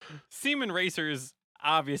 So, Seaman Racers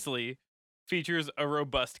obviously features a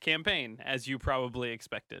robust campaign, as you probably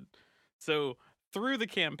expected. So, through the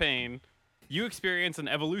campaign, you experience an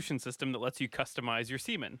evolution system that lets you customize your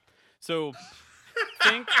seaman. So,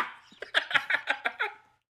 think...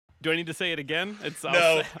 Do I need to say it again?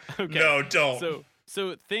 No, okay. No, don't.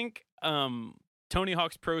 So think Tony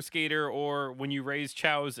Hawk's Pro Skater, or when you raise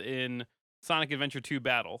chows in Sonic Adventure 2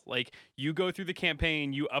 Battle. Like, you go through the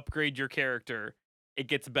campaign, you upgrade your character, it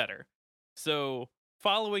gets better. So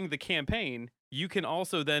following the campaign, you can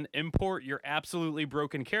also then import your absolutely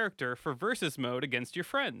broken character for versus mode against your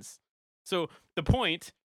friends. So the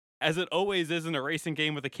point, as it always is in a racing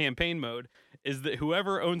game with a campaign mode, is that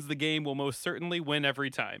whoever owns the game will most certainly win every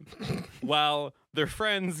time, while their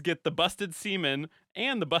friends get the busted seaman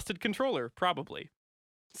and the busted controller, probably.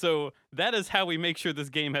 So that is how we make sure this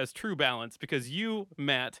game has true balance, because you,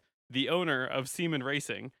 Matt, the owner of Seaman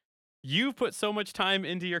Racing, you've put so much time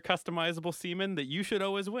into your customizable seaman that you should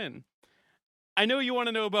always win. I know you want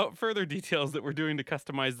to know about further details that we're doing to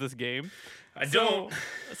customize this game. I don't.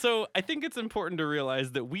 So I think it's important to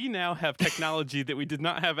realize that we now have technology that we did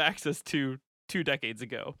not have access to 2 decades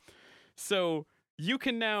ago. So you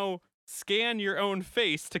can now scan your own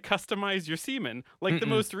face to customize your seaman, like the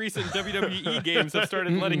most recent WWE games have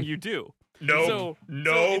started letting you do. No.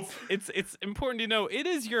 So it's important to know it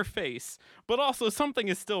is your face, but also something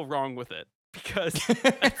is still wrong with it, because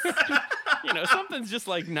something's just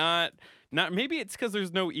like not maybe it's because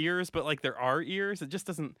there's no ears, but like there are ears. It just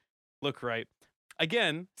doesn't look right.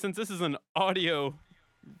 Again, since this is an audio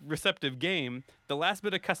receptive game, the last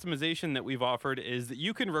bit of customization that we've offered is that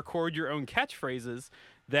you can record your own catchphrases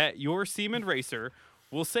that your Seaman Racer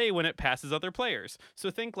will say when it passes other players.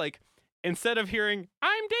 So think like, instead of hearing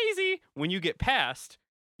 "I'm Daisy" when you get passed,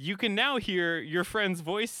 you can now hear your friend's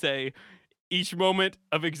voice say, "Each moment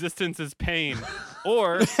of existence is pain."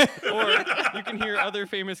 or you can hear other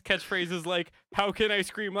famous catchphrases like, "How can I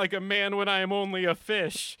scream like a man when I am only a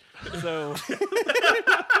fish?" So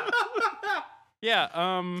yeah,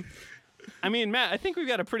 I mean, Matt, I think we've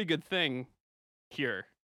got a pretty good thing here.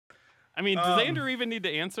 I mean, does Andrew even need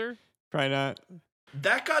to answer? Probably not.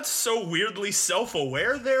 That got so weirdly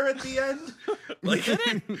self-aware there at the end. Like,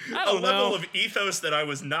 a level of ethos that I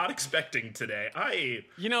was not expecting today. I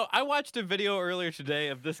watched a video earlier today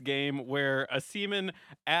of this game where a seaman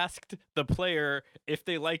asked the player if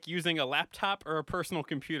they like using a laptop or a personal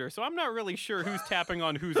computer. So I'm not really sure who's tapping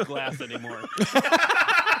on whose glass anymore.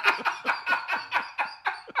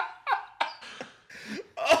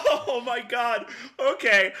 Oh my god.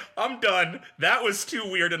 Okay, I'm done. That was too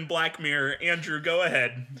weird in Black Mirror. Andrew, go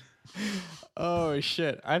ahead. Oh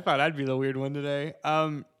shit. I thought I'd be the weird one today.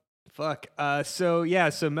 So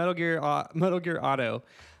Metal Gear Auto.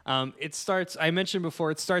 It starts, I mentioned before,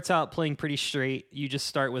 it starts out playing pretty straight. You just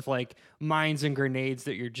start with like mines and grenades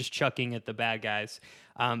that you're just chucking at the bad guys.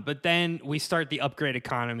 But then we start the upgrade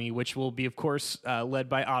economy, which will be, of course, led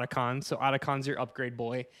by Otacon. So Otacon's your upgrade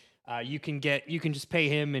boy. You can just pay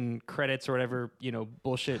him in credits or whatever,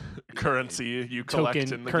 bullshit Currency you collect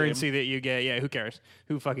token in the currency game. that you get. Yeah, who cares?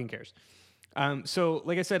 Who fucking cares? So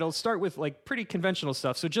like I said, I'll start with like pretty conventional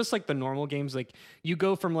stuff. So just like the normal games, like you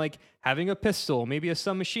go from like having a pistol, maybe a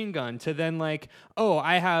submachine gun, to then like, oh,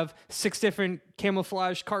 I have 6 different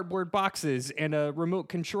camouflage cardboard boxes and a remote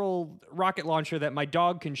control rocket launcher that my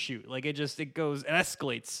dog can shoot. Like it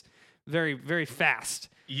escalates very, very fast.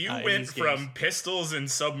 You in went these from games. pistols and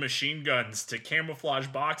submachine guns to camouflage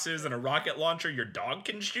boxes and a rocket launcher your dog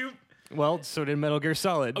can shoot? Well, so did Metal Gear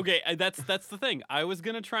Solid. Okay, that's the thing. I was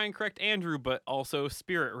gonna try and correct Andrew, but also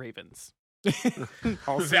Spirit Ravens.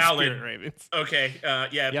 Also Valid. Spirit Ravens. Okay,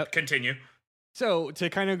 Yep. Continue. So to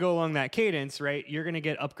kind of go along that cadence, right, you're going to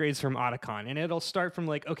get upgrades from Otacon, and it'll start from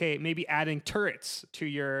like, okay, maybe adding turrets to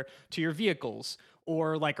your vehicles,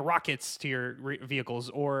 or like rockets to your vehicles,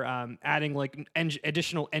 or adding like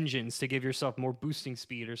additional engines to give yourself more boosting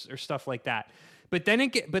speed or stuff like that. But then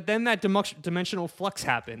that dimensional flux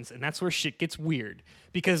happens, and that's where shit gets weird,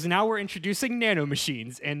 because now we're introducing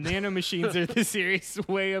nanomachines, and nanomachines are the serious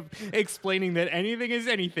way of explaining that anything is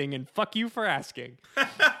anything, and fuck you for asking.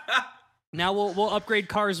 Now we'll upgrade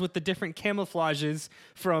cars with the different camouflages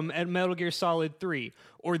from Metal Gear Solid 3,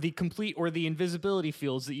 or the invisibility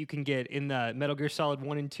fields that you can get in the Metal Gear Solid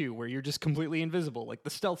 1 and 2, where you're just completely invisible, like the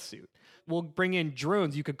stealth suit. We'll bring in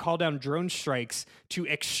drones. You could call down drone strikes to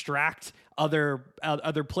extract other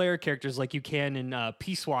player characters, like you can in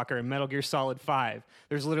Peace Walker and Metal Gear Solid 5.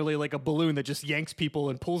 There's literally like a balloon that just yanks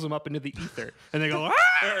people and pulls them up into the ether, and they go,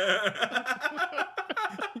 ah!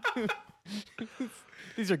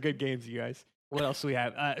 These are good games, you guys. What else do we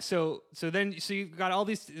have? So you've got all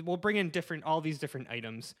these. We'll bring in all these different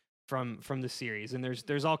items from the series, and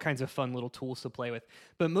there's all kinds of fun little tools to play with.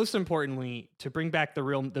 But most importantly, to bring back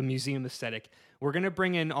the museum aesthetic, we're gonna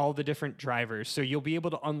bring in all the different drivers. So you'll be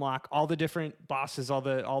able to unlock all the different bosses,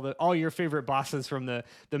 all your favorite bosses from the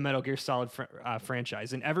Metal Gear Solid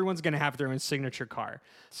franchise, and everyone's gonna have their own signature car.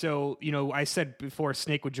 So I said before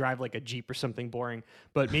Snake would drive like a Jeep or something boring,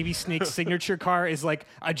 but maybe Snake's signature car is like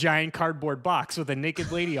a giant cardboard box with a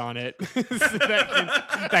naked lady on it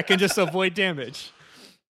that can just avoid damage.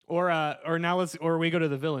 Or we go to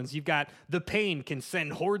the villains. You've got the Pain can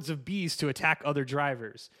send hordes of bees to attack other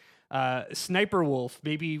drivers. Sniper Wolf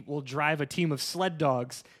maybe will drive a team of sled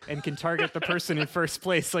dogs and can target the person in first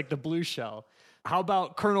place, like the Blue Shell. How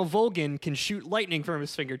about Colonel Volgin can shoot lightning from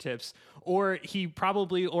his fingertips? Or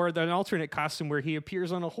an alternate costume where he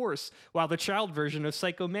appears on a horse while the child version of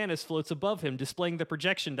Psycho Mantis floats above him, displaying the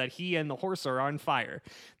projection that he and the horse are on fire.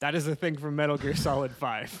 That is a thing from Metal Gear Solid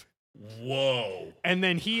 5. Whoa. And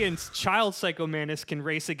then he and child Psycho Mantis can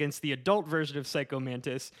race against the adult version of Psycho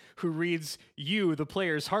Mantis, who reads you, the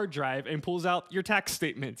player's hard drive, and pulls out your tax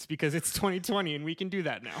statements, because it's 2020 and we can do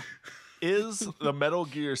that now. Is the Metal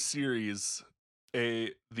Gear series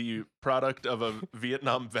the product of a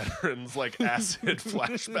Vietnam veteran's like acid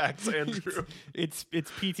flashbacks, Andrew? It's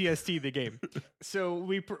PTSD, the game. So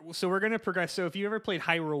we're gonna progress. So if you ever played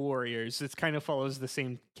Hyrule Warriors, it kind of follows the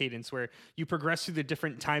same cadence where you progress through the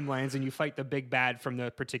different timelines and you fight the big bad from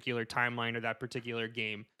the particular timeline or that particular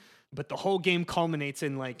game. But the whole game culminates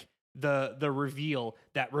in like the reveal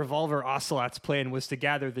that Revolver Ocelot's plan was to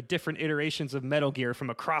gather the different iterations of Metal Gear from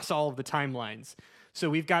across all of the timelines. So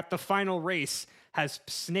we've got the final race has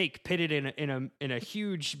Snake pitted in a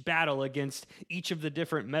huge battle against each of the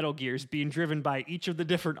different Metal Gears, being driven by each of the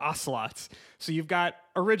different Ocelots. So you've got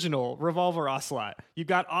original Revolver Ocelot, you've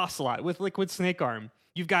got Ocelot with Liquid Snake Arm,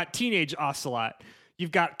 you've got Teenage Ocelot,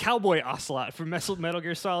 you've got Cowboy Ocelot from Metal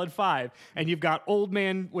Gear Solid 5, and you've got Old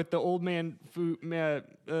Man with the Old Man Fu Man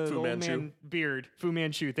beard, Fu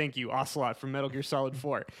Manchu, thank you, Ocelot from Metal Gear Solid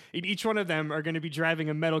 4. And each one of them are going to be driving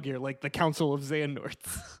a Metal Gear like the Council of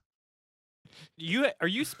Xehanorts. Are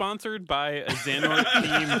you sponsored by a Xehanort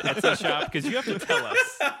themed Etsy shop? Because you have to tell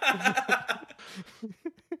us.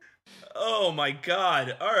 Oh my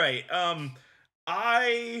god. All right.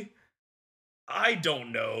 I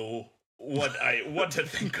don't know what to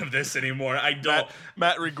think of this anymore. I don't.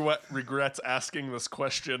 Matt regrets asking this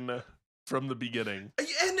question from the beginning.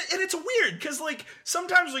 And it's weird because like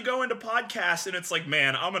sometimes we go into podcasts and it's like,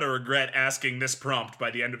 man, I'm gonna regret asking this prompt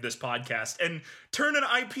by the end of this podcast. And turn an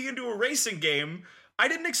IP into a racing game, I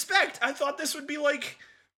didn't expect. I thought this would be like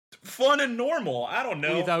fun and normal. I don't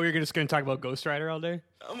know. You thought we were just going to talk about Ghost Rider all day?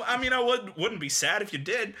 I mean, I wouldn't be sad if you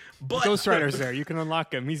did, but Ghost Rider's there. You can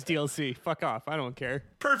unlock him. He's DLC. Fuck off. I don't care.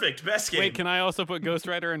 perfect, best game. Wait, can I also put Ghost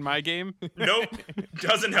Rider in my game? Nope,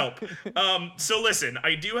 doesn't help. So listen,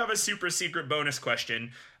 I do have a super secret bonus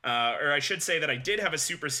question, or I should say that I did have a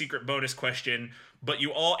super secret bonus question, but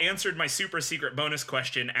you all answered my super secret bonus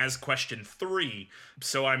question as question 3.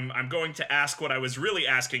 So I'm going to ask what I was really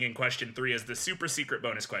asking in question 3 as the super secret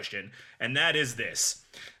bonus question, and that is this: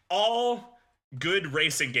 all good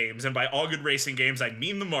racing games, and by all good racing games I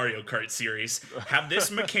mean the Mario Kart series, have this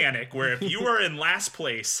mechanic where if you are in last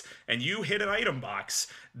place and you hit an item box,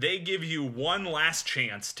 they give you one last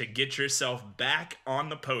chance to get yourself back on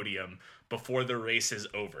the podium before the race is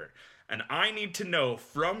over. And I need to know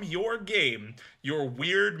from your game, your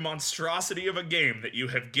weird monstrosity of a game that you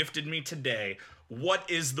have gifted me today, what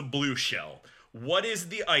is the blue shell? What is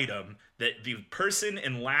the item that the person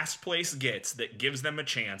in last place gets that gives them a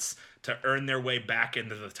chance to earn their way back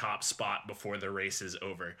into the top spot before the race is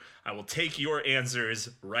over? I will take your answers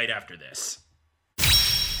right after this.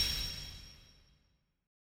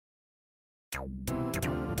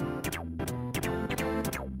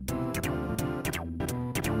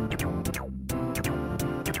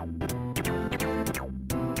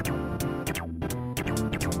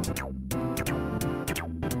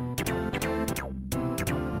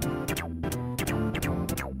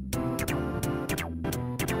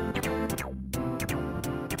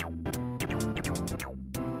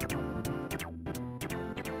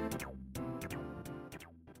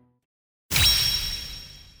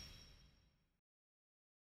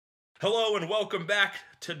 Hello and welcome back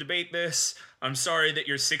to Debate This. I'm sorry that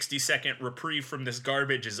your 60-second reprieve from this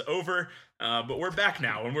garbage is over, but we're back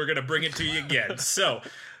now and we're going to bring it to you again. So,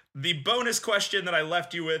 the bonus question that I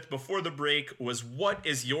left you with before the break was, what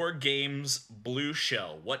is your game's blue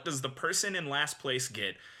shell? What does the person in last place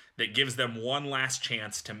get that gives them one last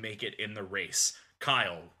chance to make it in the race?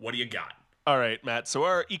 Kyle, what do you got? All right, Matt. So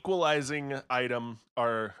our equalizing item,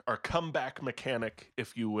 our comeback mechanic,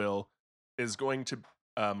 if you will, is going to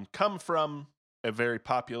come from a very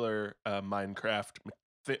popular Minecraft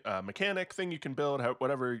mechanic thing you can build,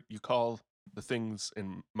 whatever you call the things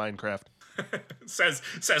in Minecraft. says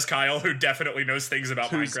Kyle, who definitely knows things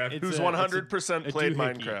about Minecraft. Who's 100% played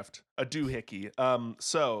Minecraft. A doohickey.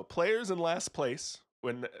 So players in last place,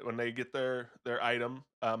 when they get their item,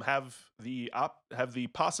 have the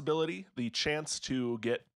possibility, the chance to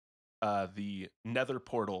get the Nether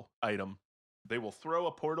portal item. They will throw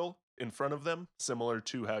a portal in front of them, similar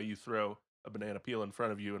to how you throw a banana peel in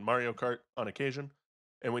front of you in Mario Kart on occasion.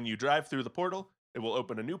 And when you drive through the portal, it will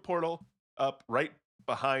open a new portal up right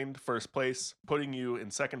behind first place, putting you in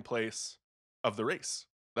second place of the race.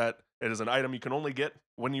 That it is an item you can only get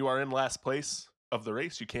when you are in last place of the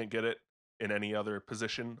race. You can't get it in any other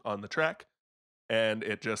position on the track. And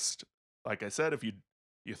it just, like I said, if you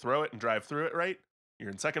throw it and drive through it right, you're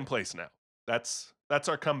in second place now. That's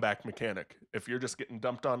our comeback mechanic. If you're just getting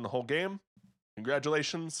dumped on the whole game,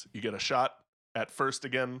 congratulations, you get a shot at first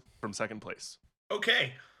again from second place.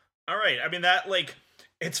 Okay. All right. I mean, that, like,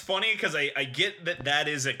 it's funny because I get that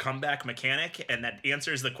is a comeback mechanic and that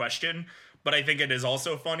answers the question, but I think it is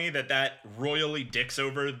also funny that royally dicks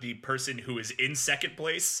over the person who is in second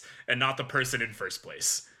place and not the person in first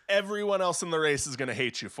place. Everyone else in the race is going to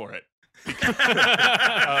hate you for it.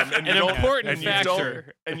 An important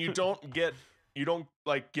factor. You don't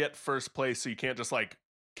like get first place, so you can't just like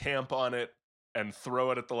camp on it and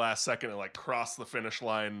throw it at the last second and like cross the finish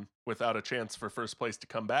line without a chance for first place to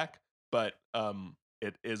come back. But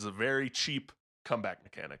it is a very cheap comeback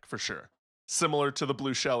mechanic for sure. Similar to the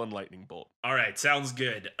blue shell and lightning bolt. All right, sounds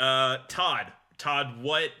good. Todd,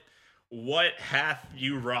 what hath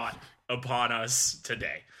you wrought upon us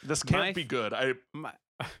today? This can't be good.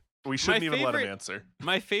 We shouldn't even let him answer.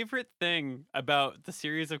 My favorite thing about the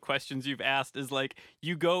series of questions you've asked is like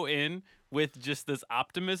you go in with just this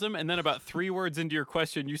optimism, and then about 3 words into your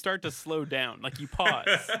question, you start to slow down. Like you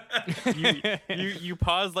pause. you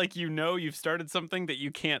pause like you've started something that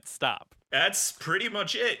you can't stop. That's pretty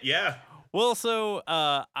much it, yeah. Well, so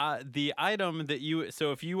the item that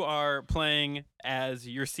so if you are playing as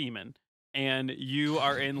your seaman and you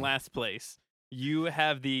are in last place, you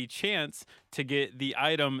have the chance to get the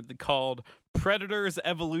item called Predator's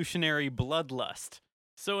Evolutionary Bloodlust.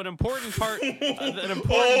 So an important part,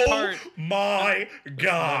 my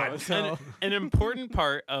God, an important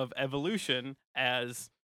part of evolution, as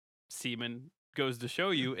Seaman goes to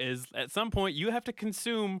show you, is at some point you have to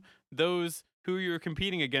consume those who you're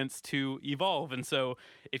competing against to evolve. And so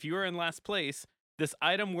if you are in last place, this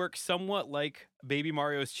item works somewhat like Baby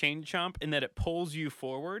Mario's Chain Chomp in that it pulls you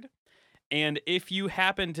forward. And if you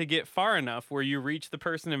happen to get far enough where you reach the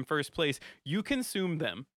person in first place, you consume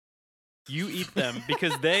them. You eat them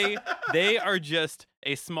because they are just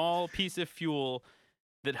a small piece of fuel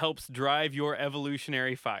that helps drive your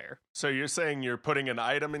evolutionary fire. So you're saying you're putting an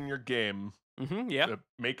item in your game Yeah. that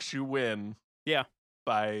makes you win. Yeah.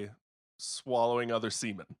 By swallowing other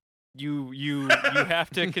semen. You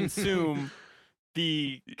have to consume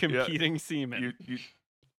the competing semen. You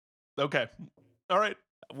okay. All right.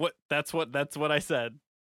 That's what I said.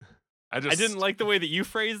 I didn't like the way that you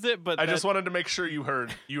phrased it, but I just wanted to make sure you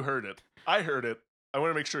heard it. I heard it. I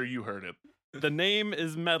want to make sure you heard it. The name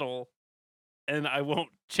is Metal, and I won't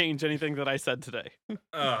change anything that I said today.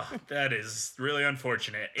 Oh, that is really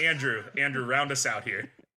unfortunate. Andrew, round us out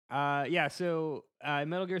here. So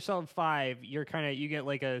Metal Gear Solid 5, you get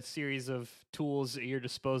like a series of tools at your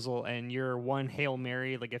disposal, and you're one Hail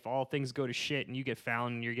Mary. Like if all things go to shit and you get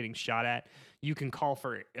found and you're getting shot at, you can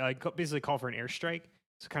basically call for an airstrike.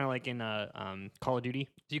 It's kind of like in Call of Duty.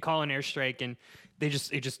 You call an airstrike and it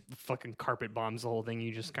just fucking carpet bombs the whole thing.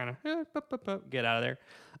 You just kind of get out of there.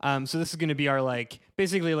 So this is gonna be our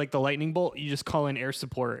basically like the lightning bolt. You just call in air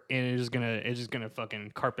support and it's just gonna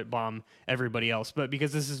fucking carpet bomb everybody else. But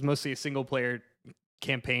because this is mostly a single player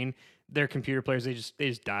campaign, they're computer players. They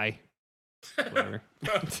just die.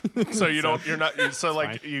 So you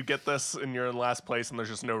get this and you're in last place and there's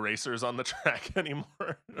just no racers on the track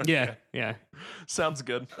anymore. Okay. Yeah. Sounds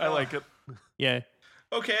good. I like it. Yeah.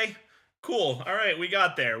 Okay, cool. All right, we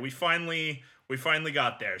got there. We finally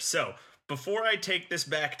got there. So before I take this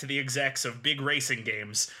back to the execs of big racing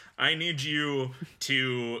games, I need you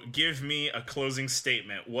to give me a closing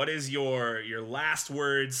statement. What is your last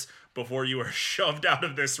words before you are shoved out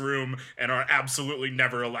of this room and are absolutely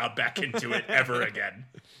never allowed back into it ever again?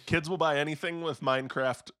 Kids will buy anything with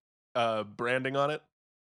Minecraft branding on it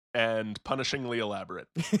and punishingly elaborate.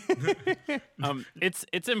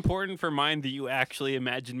 It's important for mine that you actually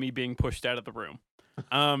imagine me being pushed out of the room.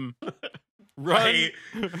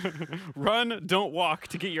 Run, don't walk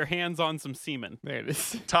to get your hands on some semen. There it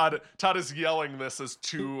is. Todd is yelling this as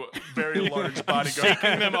two very large bodyguards.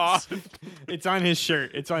 Shaking them off. It's on his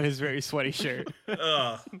shirt. It's on his very sweaty shirt.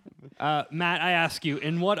 Matt, I ask you,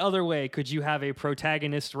 in what other way could you have a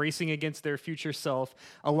protagonist racing against their future self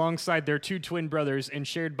alongside their two twin brothers and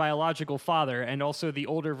shared biological father, and also the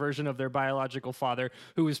older version of their biological father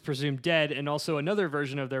who is presumed dead, and also another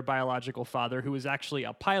version of their biological father who was actually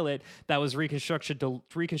a pilot that was reconstructed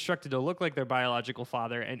to look like their biological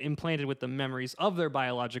father and implanted with the memories of their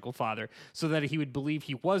biological father so that he would believe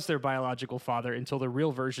he was their biological father until the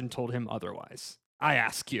real version told him otherwise? I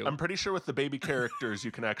ask you. I'm pretty sure with the baby characters,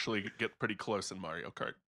 you can actually get pretty close in Mario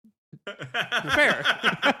Kart. Fair.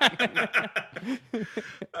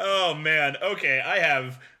 Oh, man. Okay, I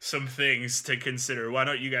have some things to consider. Why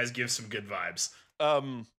don't you guys give some good vibes?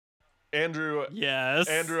 Andrew. Yes.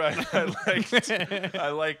 Andrew, I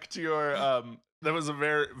liked your that was a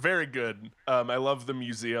very, very good. I love the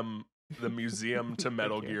museum to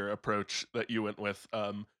Metal Gear approach that you went with.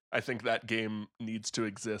 I think that game needs to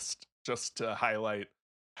exist just to highlight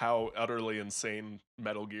how utterly insane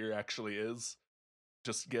Metal Gear actually is.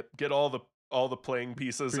 Just get all the playing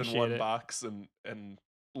pieces in one box and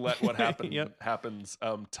let what happen happens.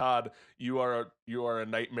 Todd, you are a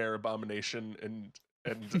nightmare abomination, and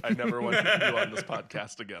I never want you on this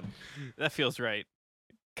podcast again. That feels right.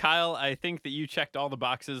 Kyle, I think that you checked all the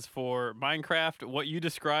boxes for Minecraft. What you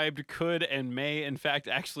described could and may, in fact,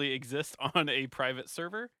 actually exist on a private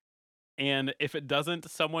server. And if it doesn't,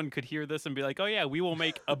 someone could hear this and be like, "Oh yeah, we will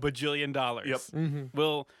make $1 bajillion. Yep.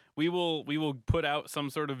 Mm-hmm. We will put out some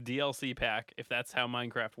sort of DLC pack if that's how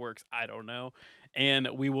Minecraft works. I don't know, and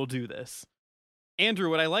we will do this." Andrew,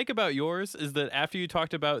 what I like about yours is that after you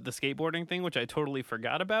talked about the skateboarding thing, which I totally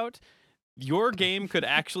forgot about, your game could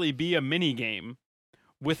actually be a mini game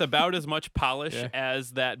with about as much polish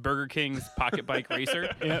as that Burger King's Pocket Bike Racer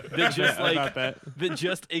that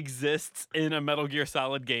just exists in a Metal Gear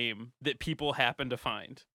Solid game that people happen to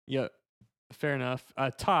find. Yep. Fair enough.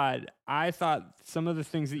 Todd, I thought some of the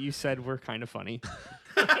things that you said were kind of funny.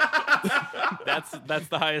 That's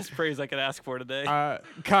the highest praise I could ask for today.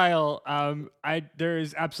 Kyle, there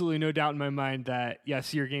is absolutely no doubt in my mind that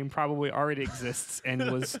yes, your game probably already exists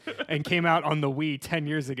and came out on the Wii 10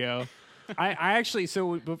 years ago. I actually,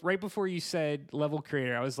 right before you said level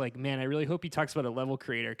creator, I was like, man, I really hope he talks about a level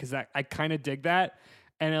creator because I kind of dig that,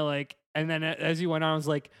 and then as you went on, I was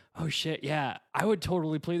like, oh shit, yeah, I would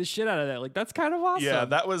totally play the shit out of that. Like that's kind of awesome. Yeah,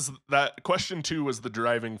 that question 2 was the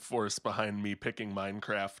driving force behind me picking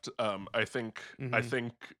Minecraft. I think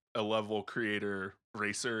a level creator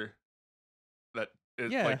racer that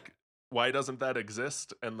is like why doesn't that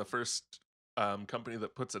exist? And the first company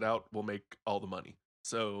that puts it out will make all the money.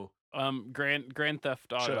 So Grand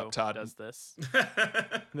Theft Auto Shut up, Todd. does this.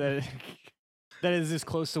 that that is as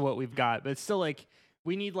close to what we've got, but it's still like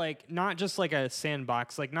we need like not just like a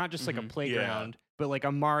sandbox, like not just like a playground, but like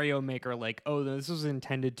a Mario Maker. Like, oh, this was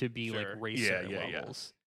intended to be like Sure. racer Yeah.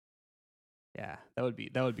 levels. Yeah, that would be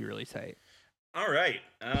really tight. All right.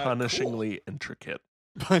 punishingly intricate.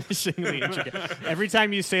 Punishingly intricate. Every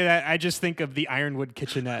time you say that, I just think of the Ironwood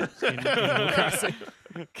kitchenette in Animal Crossing.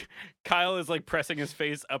 Kyle is like pressing his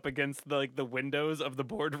face up against the windows of the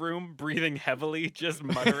boardroom, breathing heavily, just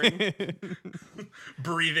muttering.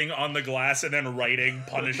 Breathing on the glass and then writing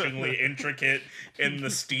punishingly intricate in the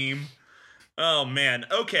steam. Oh man.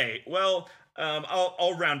 Okay. Well,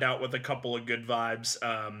 I'll round out with a couple of good vibes.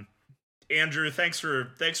 Andrew, thanks for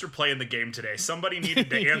playing the game today. Somebody needed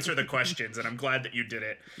to answer the questions, and I'm glad that you did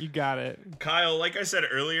it. You got it. Kyle, like I said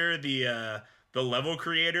earlier, the level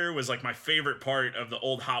creator was like my favorite part of the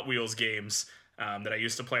old Hot Wheels games that I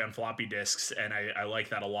used to play on floppy disks, and I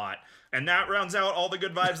like that a lot. And that rounds out all the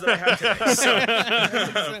good vibes that I have today.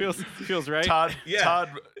 So, feels right.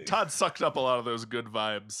 Todd sucked up a lot of those good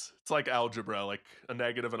vibes. It's like algebra, like a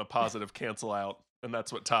negative and a positive cancel out, and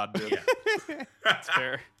that's what Todd did. Yeah. That's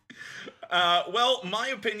fair. Well, my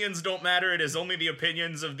opinions don't matter. It is only the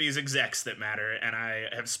opinions of these execs that matter, and I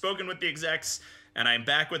have spoken with the execs, and I'm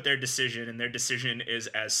back with their decision, and their decision is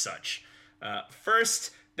as such.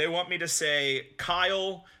 First, they want me to say,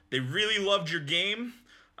 Kyle, they really loved your game.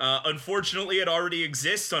 Unfortunately, it already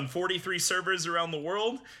exists on 43 servers around the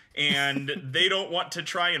world, and they don't want to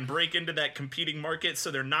try and break into that competing market,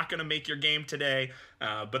 so they're not going to make your game today.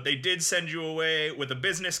 But they did send you away with a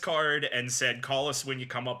business card and said, call us when you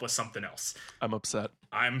come up with something else. I'm upset.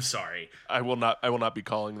 I'm sorry. I will not be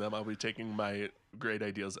calling them. I'll be taking my great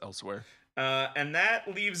ideas elsewhere. And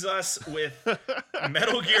that leaves us with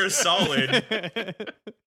Metal Gear Solid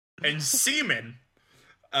and Seaman.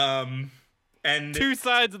 And Two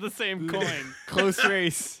sides of the same coin. Close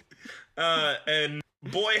race. and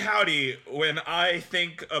boy howdy, when I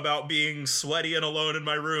think about being sweaty and alone in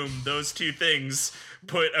my room, those two things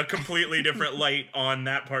put a completely different light on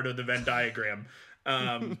that part of the Venn diagram.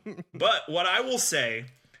 But what I will say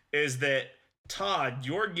is that, Todd,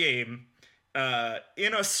 your game,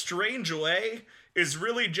 in a strange way, is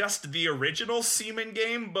really just the original Seaman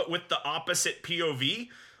game, but with the opposite POV.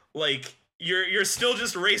 Like, you're still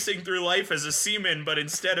just racing through life as a seaman, but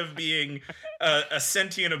instead of being a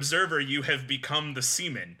sentient observer, you have become the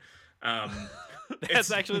seaman. That's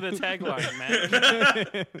actually the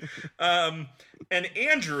tagline, man. And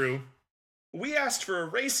Andrew, we asked for a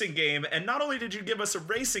racing game, and not only did you give us a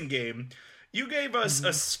racing game, you gave us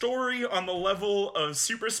a story on the level of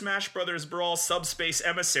Super Smash Bros. Brawl Subspace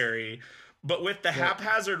Emissary, but with the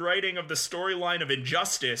haphazard writing of the storyline of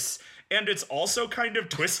Injustice, and it's also kind of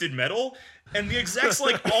Twisted Metal, and the execs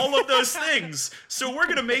like all of those things. So we're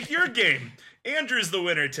going to make your game. Andrew's the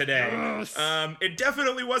winner today. Yes. It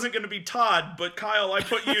definitely wasn't going to be Todd, but Kyle, I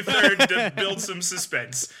put you third to build some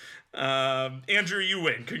suspense. Andrew, you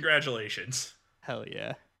win. Congratulations. Hell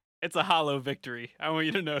yeah. It's a hollow victory. I want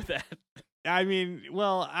you to know that. I mean,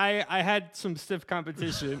 well, I had some stiff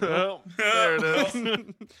competition. Well, there it is.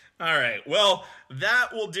 All right. Well, that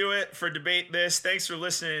will do it for Debate This. Thanks for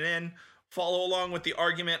listening in. Follow along with the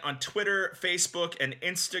argument on Twitter, Facebook, and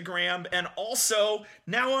Instagram, and also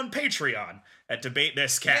now on Patreon at Debate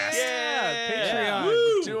This Cast. Yeah, Patreon.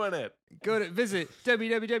 We're doing it. Go to visit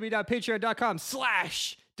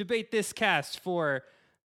www.patreon.com/debatethiscast for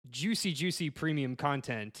juicy premium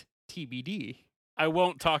content. TBD. I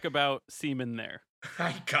won't talk about semen there.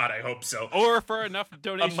 God, I hope so. Or for enough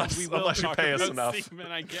donations, we will unless you talk pay us about enough.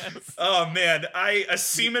 semen, I guess. Oh man, a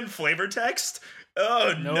semen flavor text?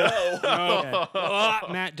 Oh no.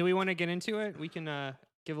 Okay. Matt, do we want to get into it? We can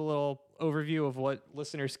give a little overview of what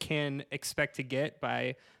listeners can expect to get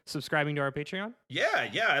by subscribing to our Patreon. Yeah,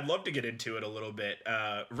 I'd love to get into it a little bit.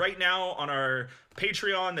 Right now on our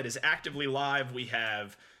Patreon that is actively live, we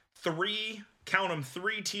have three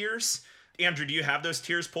tiers. Andrew, do you have those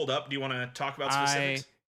tiers pulled up? Do you want to talk about specifics? I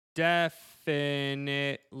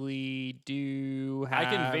definitely do have I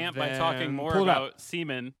can vamp by talking them more pulled up. about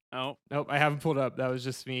semen. Oh, Nope, I haven't pulled up. That was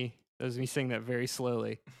just me. That was me saying that very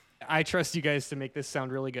slowly. I trust you guys to make this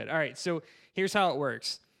sound really good. All right, so here's how it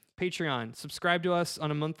works. Patreon, subscribe to us on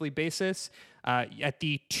a monthly basis at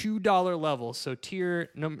the $2 level. So tier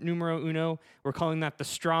numero uno, we're calling that the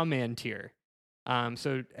straw man tier.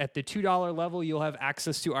 So at the $2 level, you'll have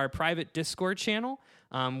access to our private Discord channel,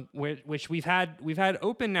 which we've had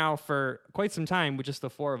open now for quite some time with just the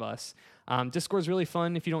 4 of us. Discord's really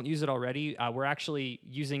fun if you don't use it already. We're actually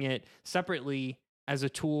using it separately as a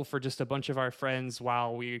tool for just a bunch of our friends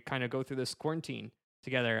while we kind of go through this quarantine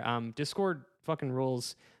together. Discord fucking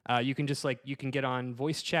rules. You can get on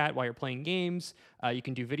voice chat while you're playing games. You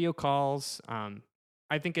can do video calls.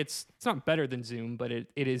 I think it's not better than Zoom, but it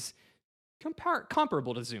is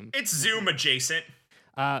comparable to Zoom. It's Zoom adjacent.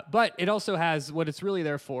 But it also has, what it's really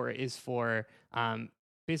there for is for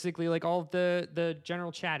basically like all of the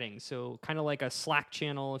general chatting. So kind of like a Slack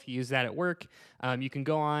channel, if you use that at work, you can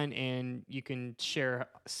go on and you can share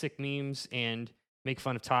sick memes and make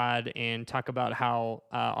fun of Todd and talk about how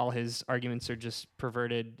all his arguments are just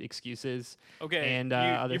perverted excuses. Okay, and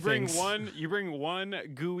you bring things. you bring one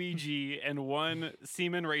GUIG and one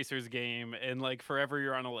Seaman Racers game, and like forever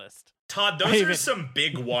you're on a list. Todd, those are some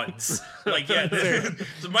big ones. Like, yeah, they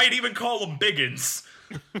might even call them biggins.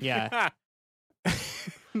 Yeah.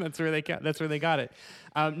 That's where they got it.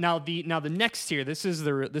 Now the next tier, this is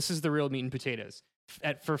the real meat and potatoes.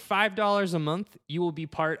 For $5 a month, you will be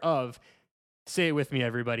part of. Say it with me,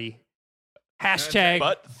 everybody. Hashtag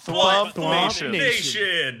But Thwomp Nation.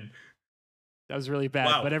 Nation. That was really bad,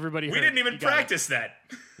 Wow. but everybody We heard. didn't even You got it. practice that.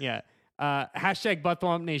 Yeah. Hashtag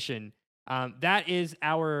Thwomp Nation. That is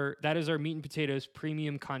our meat and potatoes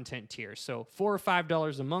premium content tier. So $4 or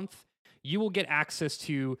 $5 a month, you will get access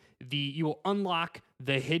to you will unlock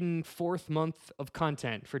the hidden 4th month of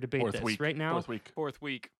content for Debate Fourth This. week. Right now, Fourth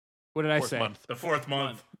week. what did I Fourth say? month. The 4th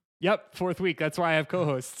month. Yep, 4th week. That's why I have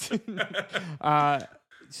co-hosts.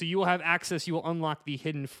 So you will have access. You will unlock the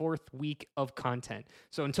hidden 4th week of content.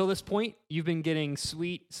 So until this point, you've been getting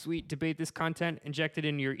sweet Debate This content injected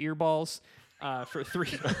into your earballs for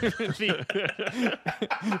 3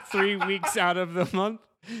 weeks out of the month.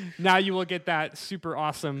 Now you will get that super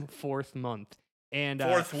awesome 4th month. And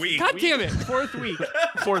 4th week. God damn it, 4th week.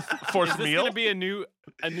 Fourth Is this meal. gonna be a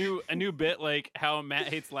new bit like how Matt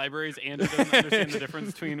hates libraries and doesn't understand the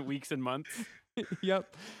difference between weeks and months?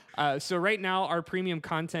 Yep. So right now, our premium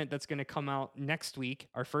content that's going to come out next week,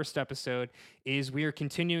 our first episode, is we are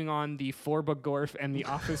continuing on the Forbagorf and the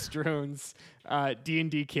Office Drones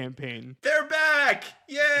D&D campaign, They're back.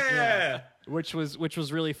 Yeah. which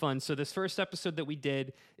was really fun. So this first episode that we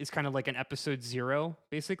did is kind of like an episode 0,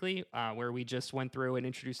 basically, where we just went through and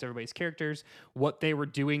introduced everybody's characters, what they were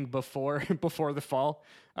doing before the fall,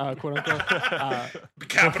 quote unquote.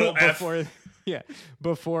 Capital F.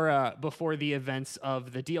 Before the events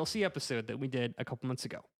of the DLC episode that we did a couple months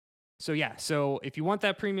ago. So yeah, so if you want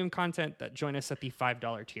that premium content, join us at the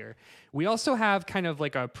 $5 tier. We also have kind of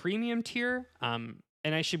like a premium tier.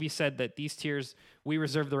 And I should be said that these tiers, we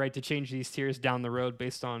reserve the right to change these tiers down the road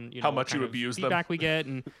based on How what much kind you of abuse them. feedback we get,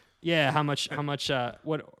 and how much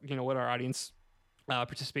what our audience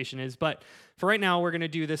participation is. But for right now, we're gonna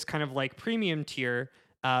do this kind of like premium tier,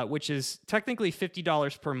 which is technically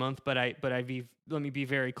 $50 per month. But let me be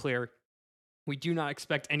very clear. We do not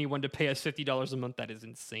expect anyone to pay us $50 a month. That is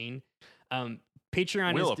insane.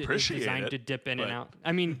 Patreon We'll is appreciate designed it, to dip in but- and out.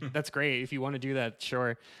 I mean, that's great if you want to do that,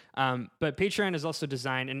 sure. But Patreon is also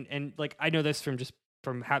designed, and like I know this from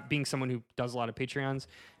being someone who does a lot of Patreons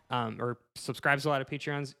or subscribes to a lot of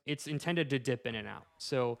Patreons. It's intended to dip in and out.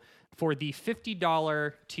 So for the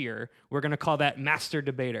 $50 tier, we're gonna call that Master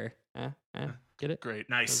Debater. Get it? Great.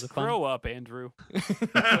 Nice. Was it fun? Grow up, Andrew.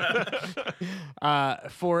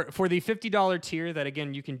 For the $50 tier that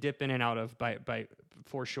again you can dip in and out of by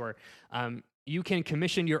for sure. You can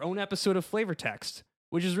commission your own episode of Flavor Text,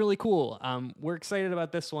 which is really cool. We're excited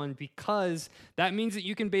about this one because that means that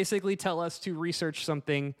you can basically tell us to research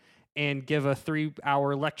something and give a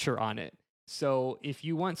 3-hour lecture on it. So if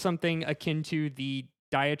you want something akin to the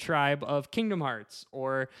diatribe of Kingdom Hearts,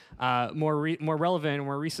 or more relevant and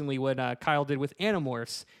more recently what Kyle did with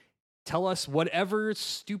Animorphs, tell us whatever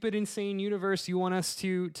stupid, insane universe you want us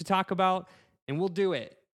to talk about, and we'll do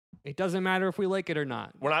it. It doesn't matter if we like it or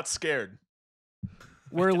not. We're not scared.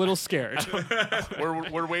 We're a little scared.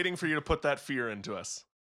 We're waiting for you to put that fear into us.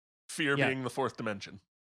 Fear Yeah. being the 4th dimension.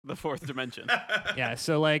 The 4th dimension. Yeah,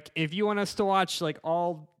 so like if you want us to watch like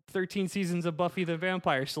all 13 seasons of Buffy the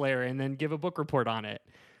Vampire Slayer and then give a book report on it,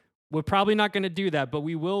 we're probably not going to do that, but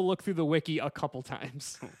we will look through the wiki a couple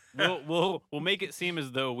times. We'll make it seem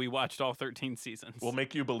as though we watched all 13 seasons. We'll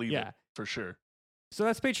make you believe Yeah. it for sure. So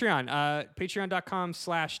that's Patreon.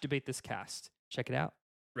 Patreon.com/debatethiscast. Check it out.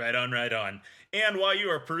 Right on, right on. And while you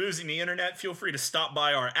are perusing the internet, feel free to stop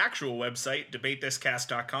by our actual website,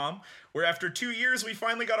 debatethiscast.com, where after 2 years we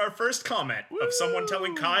finally got our first comment of someone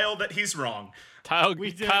telling Kyle that he's wrong. Kyle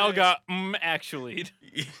it. got actually.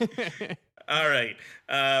 All right.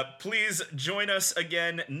 Please join us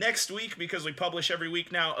again next week because we publish every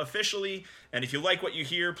week now officially. And if you like what you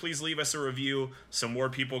hear, please leave us a review so more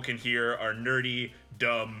people can hear our nerdy,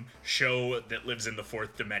 dumb show that lives in the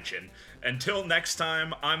fourth dimension. Until next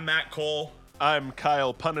time, I'm Matt Cole. I'm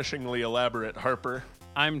Kyle Punishingly Elaborate Harper.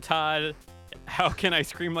 I'm Todd. How can I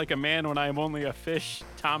scream like a man when I am only a fish?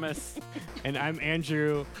 Thomas. And I'm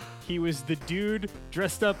Andrew. He was the dude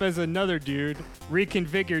dressed up as another dude,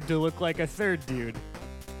 reconfigured to look like a third dude.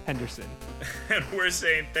 Henderson. And we're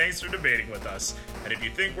saying thanks for debating with us. And if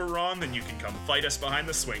you think we're wrong, then you can come fight us behind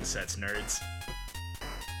the swing sets, nerds.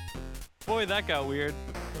 Boy, that got weird.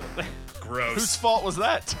 Gross. Whose fault was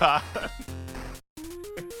that, Todd?